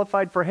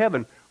disqualified for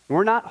heaven.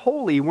 We're not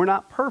holy. We're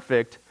not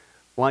perfect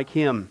like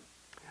Him.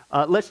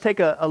 Let's take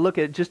a look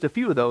at just a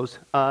few of those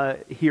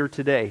here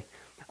today.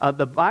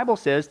 The Bible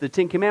says, the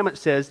Ten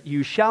Commandments says,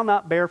 you shall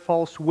not bear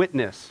false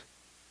witness.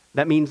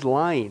 That means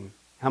lying.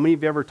 How many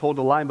of you ever told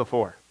a lie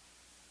before?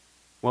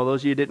 Well,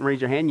 those of you who didn't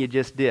raise your hand, you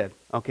just did.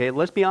 Okay,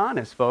 let's be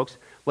honest, folks.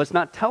 Let's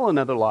not tell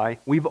another lie.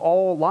 We've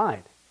all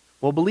lied.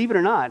 Well, believe it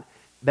or not,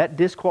 that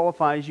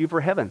disqualifies you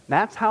for heaven.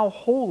 That's how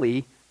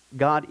holy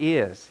God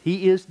is.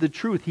 He is the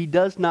truth. He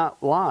does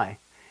not lie.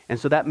 And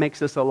so that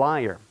makes us a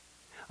liar.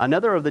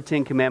 Another of the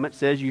Ten Commandments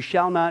says, you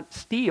shall not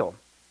steal.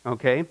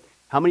 Okay?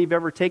 How many have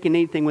ever taken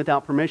anything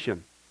without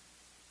permission?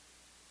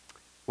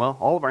 Well,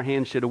 all of our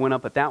hands should have went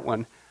up at that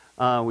one.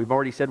 We've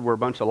already said we're a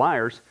bunch of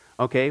liars.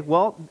 Okay,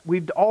 well,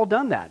 we've all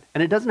done that.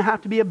 And it doesn't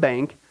have to be a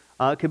bank.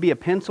 It could be a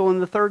pencil in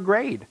the third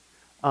grade.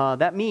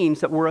 That means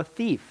that we're a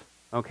thief.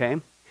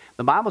 Okay?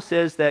 The Bible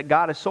says that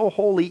God is so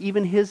holy,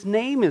 even His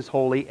name is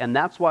holy. And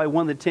that's why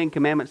one of the Ten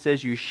Commandments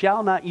says, you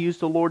shall not use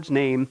the Lord's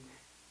name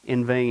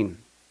in vain.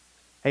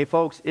 Hey,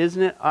 folks,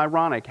 isn't it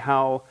ironic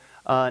how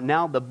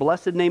now the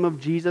blessed name of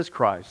Jesus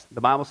Christ,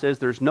 the Bible says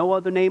there's no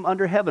other name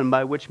under heaven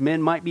by which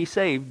men might be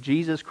saved,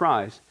 Jesus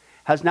Christ,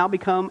 has now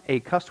become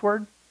a cuss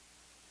word?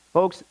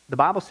 Folks, the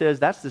Bible says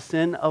that's the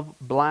sin of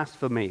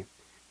blasphemy,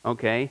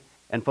 okay?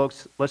 And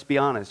folks, let's be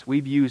honest.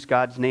 We've used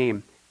God's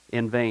name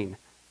in vain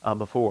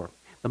before.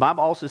 The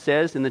Bible also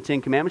says in the Ten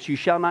Commandments, you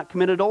shall not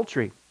commit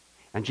adultery.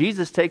 And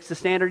Jesus takes the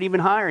standard even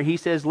higher. He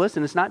says,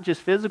 listen, it's not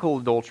just physical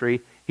adultery.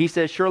 He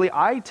says, surely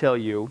I tell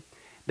you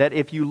that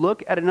if you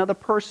look at another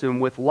person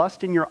with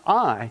lust in your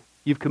eye,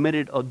 you've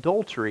committed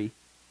adultery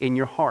in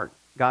your heart.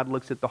 God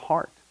looks at the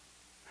heart.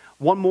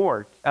 One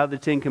more out of the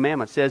Ten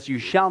Commandments says, you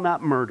shall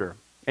not murder.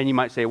 And you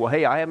might say, well,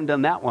 hey, I haven't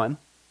done that one.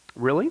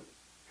 Really?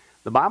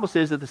 The Bible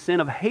says that the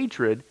sin of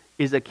hatred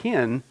is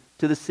akin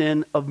to the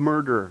sin of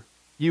murder.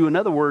 You, in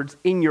other words,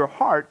 in your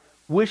heart,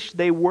 wish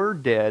they were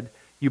dead.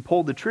 You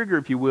pulled the trigger,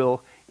 if you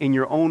will, in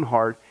your own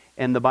heart.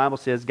 And the Bible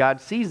says God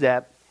sees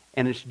that,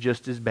 and it's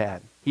just as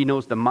bad. He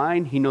knows the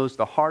mind, He knows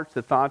the hearts,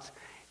 the thoughts,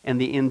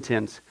 and the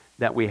intents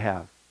that we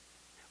have.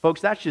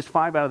 Folks, that's just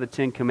 5 out of the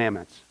 10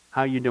 Commandments.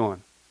 How you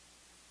doing?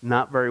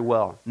 Not very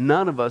well.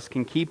 None of us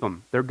can keep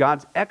them. They're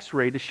God's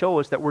x-ray to show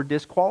us that we're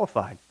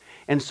disqualified.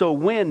 And so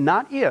when,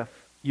 not if,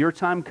 your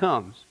time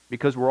comes,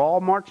 because we're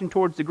all marching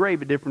towards the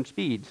grave at different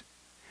speeds,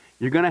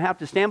 you're going to have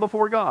to stand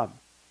before God.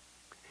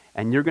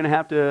 And you're going to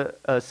have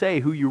to say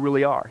who you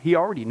really are. He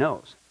already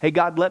knows. Hey,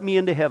 God, let me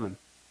into heaven.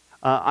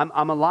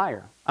 I'm a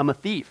liar. I'm a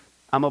thief.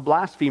 I'm a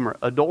blasphemer,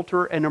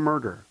 adulterer, and a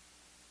murderer.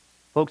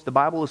 Folks, the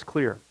Bible is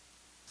clear.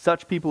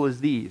 Such people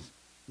as these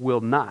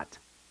will not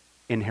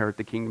inherit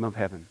the kingdom of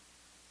heaven.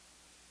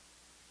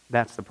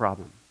 That's the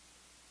problem.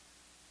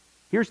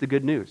 Here's the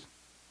good news.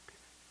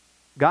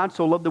 God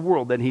so loved the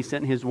world that He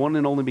sent His one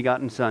and only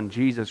begotten Son,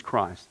 Jesus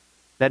Christ,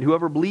 that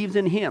whoever believes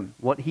in Him,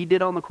 what He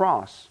did on the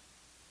cross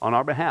on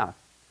our behalf,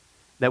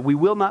 that we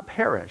will not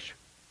perish,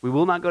 we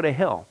will not go to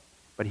hell,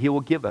 but he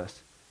will give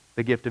us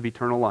the gift of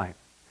eternal life.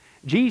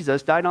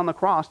 Jesus died on the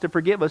cross to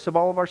forgive us of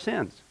all of our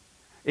sins.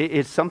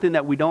 It's something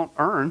that we don't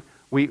earn.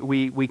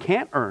 We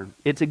can't earn.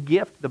 It's a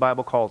gift, the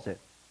Bible calls it,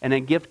 and a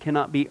gift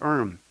cannot be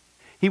earned.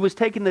 He was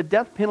taking the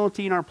death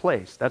penalty in our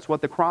place. That's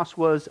what the cross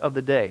was of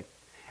the day.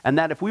 And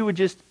that if we would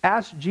just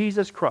ask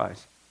Jesus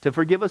Christ to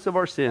forgive us of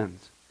our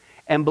sins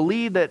and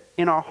believe that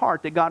in our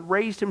heart that God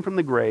raised him from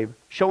the grave,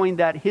 showing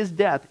that his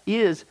death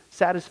is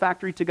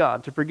satisfactory to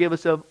God to forgive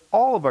us of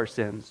all of our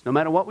sins, no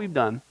matter what we've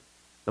done,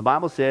 the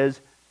Bible says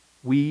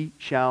we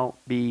shall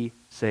be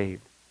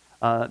saved.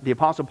 The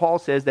Apostle Paul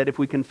says that if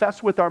we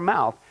confess with our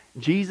mouth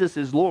Jesus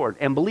is Lord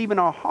and believe in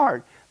our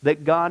heart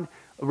that God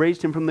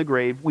raised him from the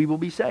grave, we will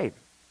be saved.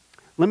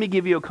 Let me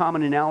give you a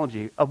common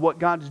analogy of what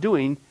God's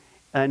doing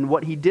and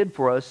what he did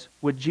for us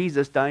with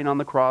Jesus dying on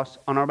the cross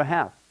on our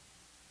behalf.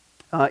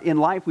 In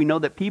life, we know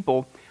that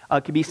people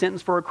can be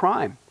sentenced for a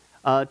crime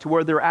to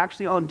where they're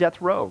actually on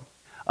death row.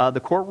 The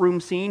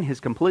courtroom scene has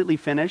completely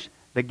finished.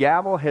 The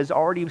gavel has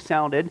already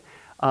sounded.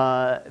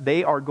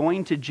 They are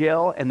going to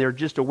jail, and they're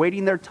just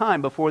awaiting their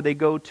time before they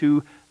go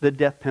to the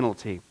death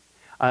penalty.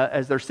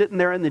 As they're sitting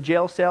there in the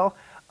jail cell,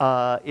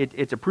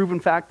 it's a proven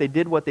fact they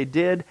did what they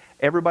did.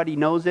 Everybody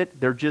knows it.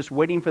 They're just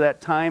waiting for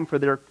that time for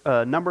their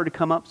number to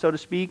come up, so to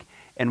speak,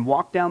 and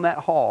walk down that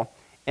hall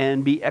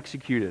and be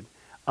executed.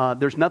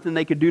 There's nothing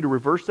they could do to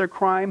reverse their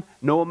crime.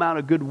 No amount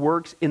of good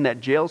works in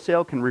that jail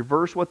cell can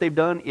reverse what they've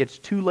done. It's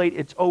too late.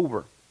 It's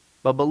over.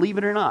 But believe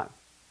it or not,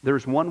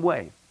 there's one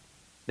way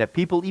that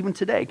people even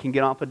today can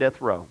get off a death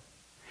row.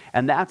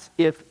 And that's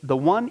if the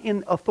one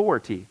in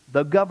authority,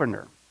 the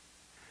governor,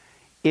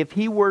 if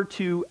he were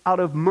to, out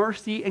of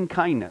mercy and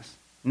kindness,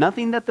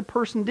 nothing that the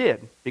person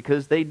did,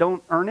 because they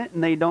don't earn it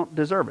and they don't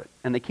deserve it,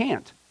 and they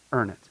can't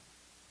earn it,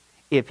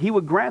 if he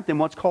would grant them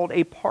what's called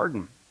a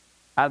pardon,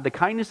 out of the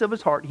kindness of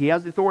his heart, he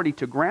has the authority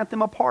to grant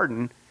them a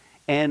pardon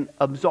and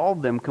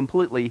absolve them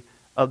completely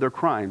of their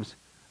crimes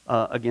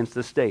against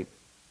the state.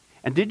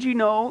 And did you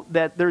know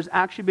that there's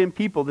actually been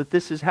people that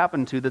this has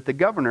happened to, that the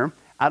governor,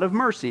 out of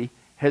mercy,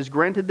 has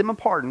granted them a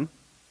pardon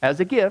as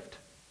a gift,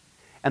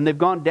 and they've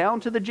gone down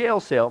to the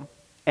jail cell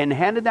and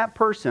handed that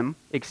person,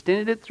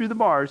 extended it through the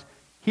bars,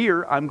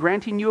 here, I'm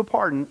granting you a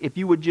pardon. If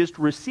you would just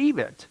receive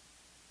it,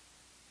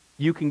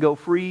 you can go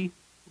free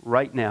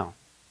right now.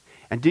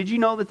 And did you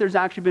know that there's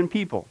actually been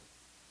people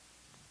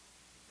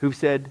who've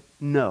said,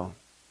 no,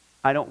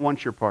 I don't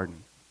want your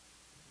pardon.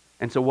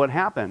 And so what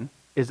happened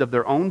is of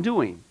their own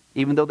doing,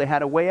 even though they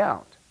had a way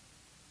out,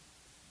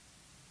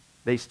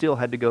 they still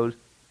had to go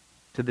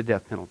to the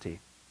death penalty.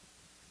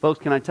 Folks,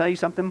 can I tell you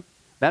something?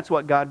 That's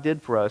what God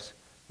did for us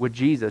with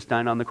Jesus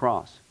dying on the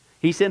cross.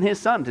 He sent his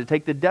son to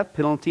take the death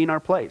penalty in our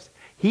place.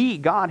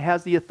 God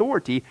has the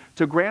authority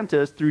to grant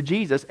us through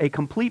Jesus a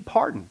complete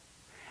pardon.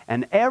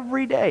 And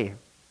every day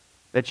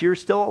that you're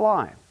still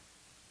alive,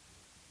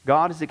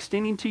 God is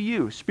extending to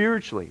you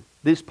spiritually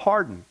this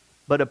pardon.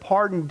 But a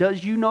pardon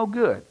does you no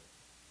good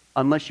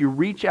unless you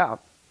reach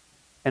out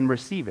and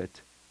receive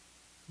it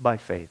by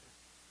faith.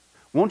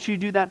 Won't you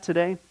do that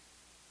today?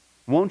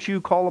 Won't you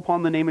call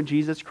upon the name of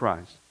Jesus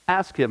Christ?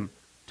 Ask him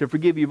to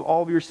forgive you of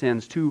all of your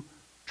sins, to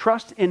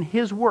trust in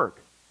his work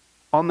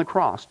on the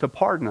cross to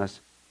pardon us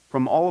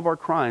from all of our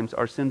crimes,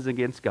 our sins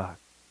against God.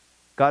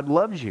 God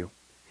loves you.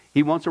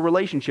 He wants a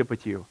relationship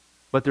with you.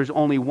 But there's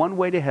only one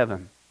way to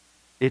heaven.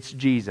 It's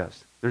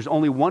Jesus. There's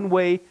only one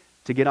way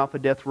to get off a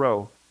death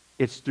row.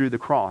 It's through the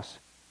cross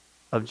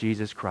of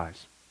Jesus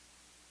Christ.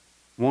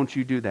 Won't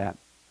you do that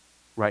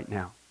right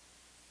now?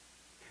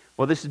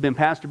 Well, this has been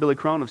Pastor Billy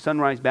Crone of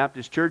Sunrise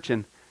Baptist Church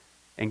and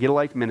Get a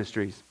Life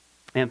Ministries.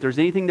 And if there's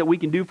anything that we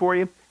can do for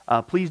you,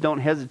 please don't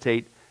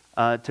hesitate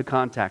to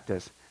contact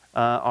us.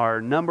 Our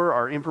number,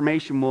 our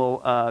information will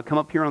come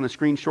up here on the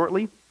screen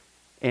shortly.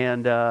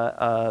 And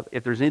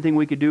if there's anything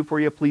we could do for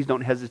you, please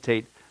don't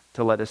hesitate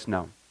to let us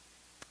know.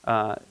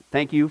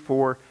 Thank you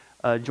for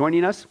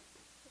joining us.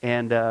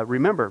 And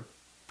remember,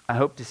 I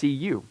hope to see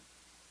you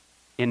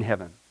in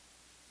heaven.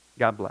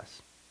 God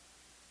bless.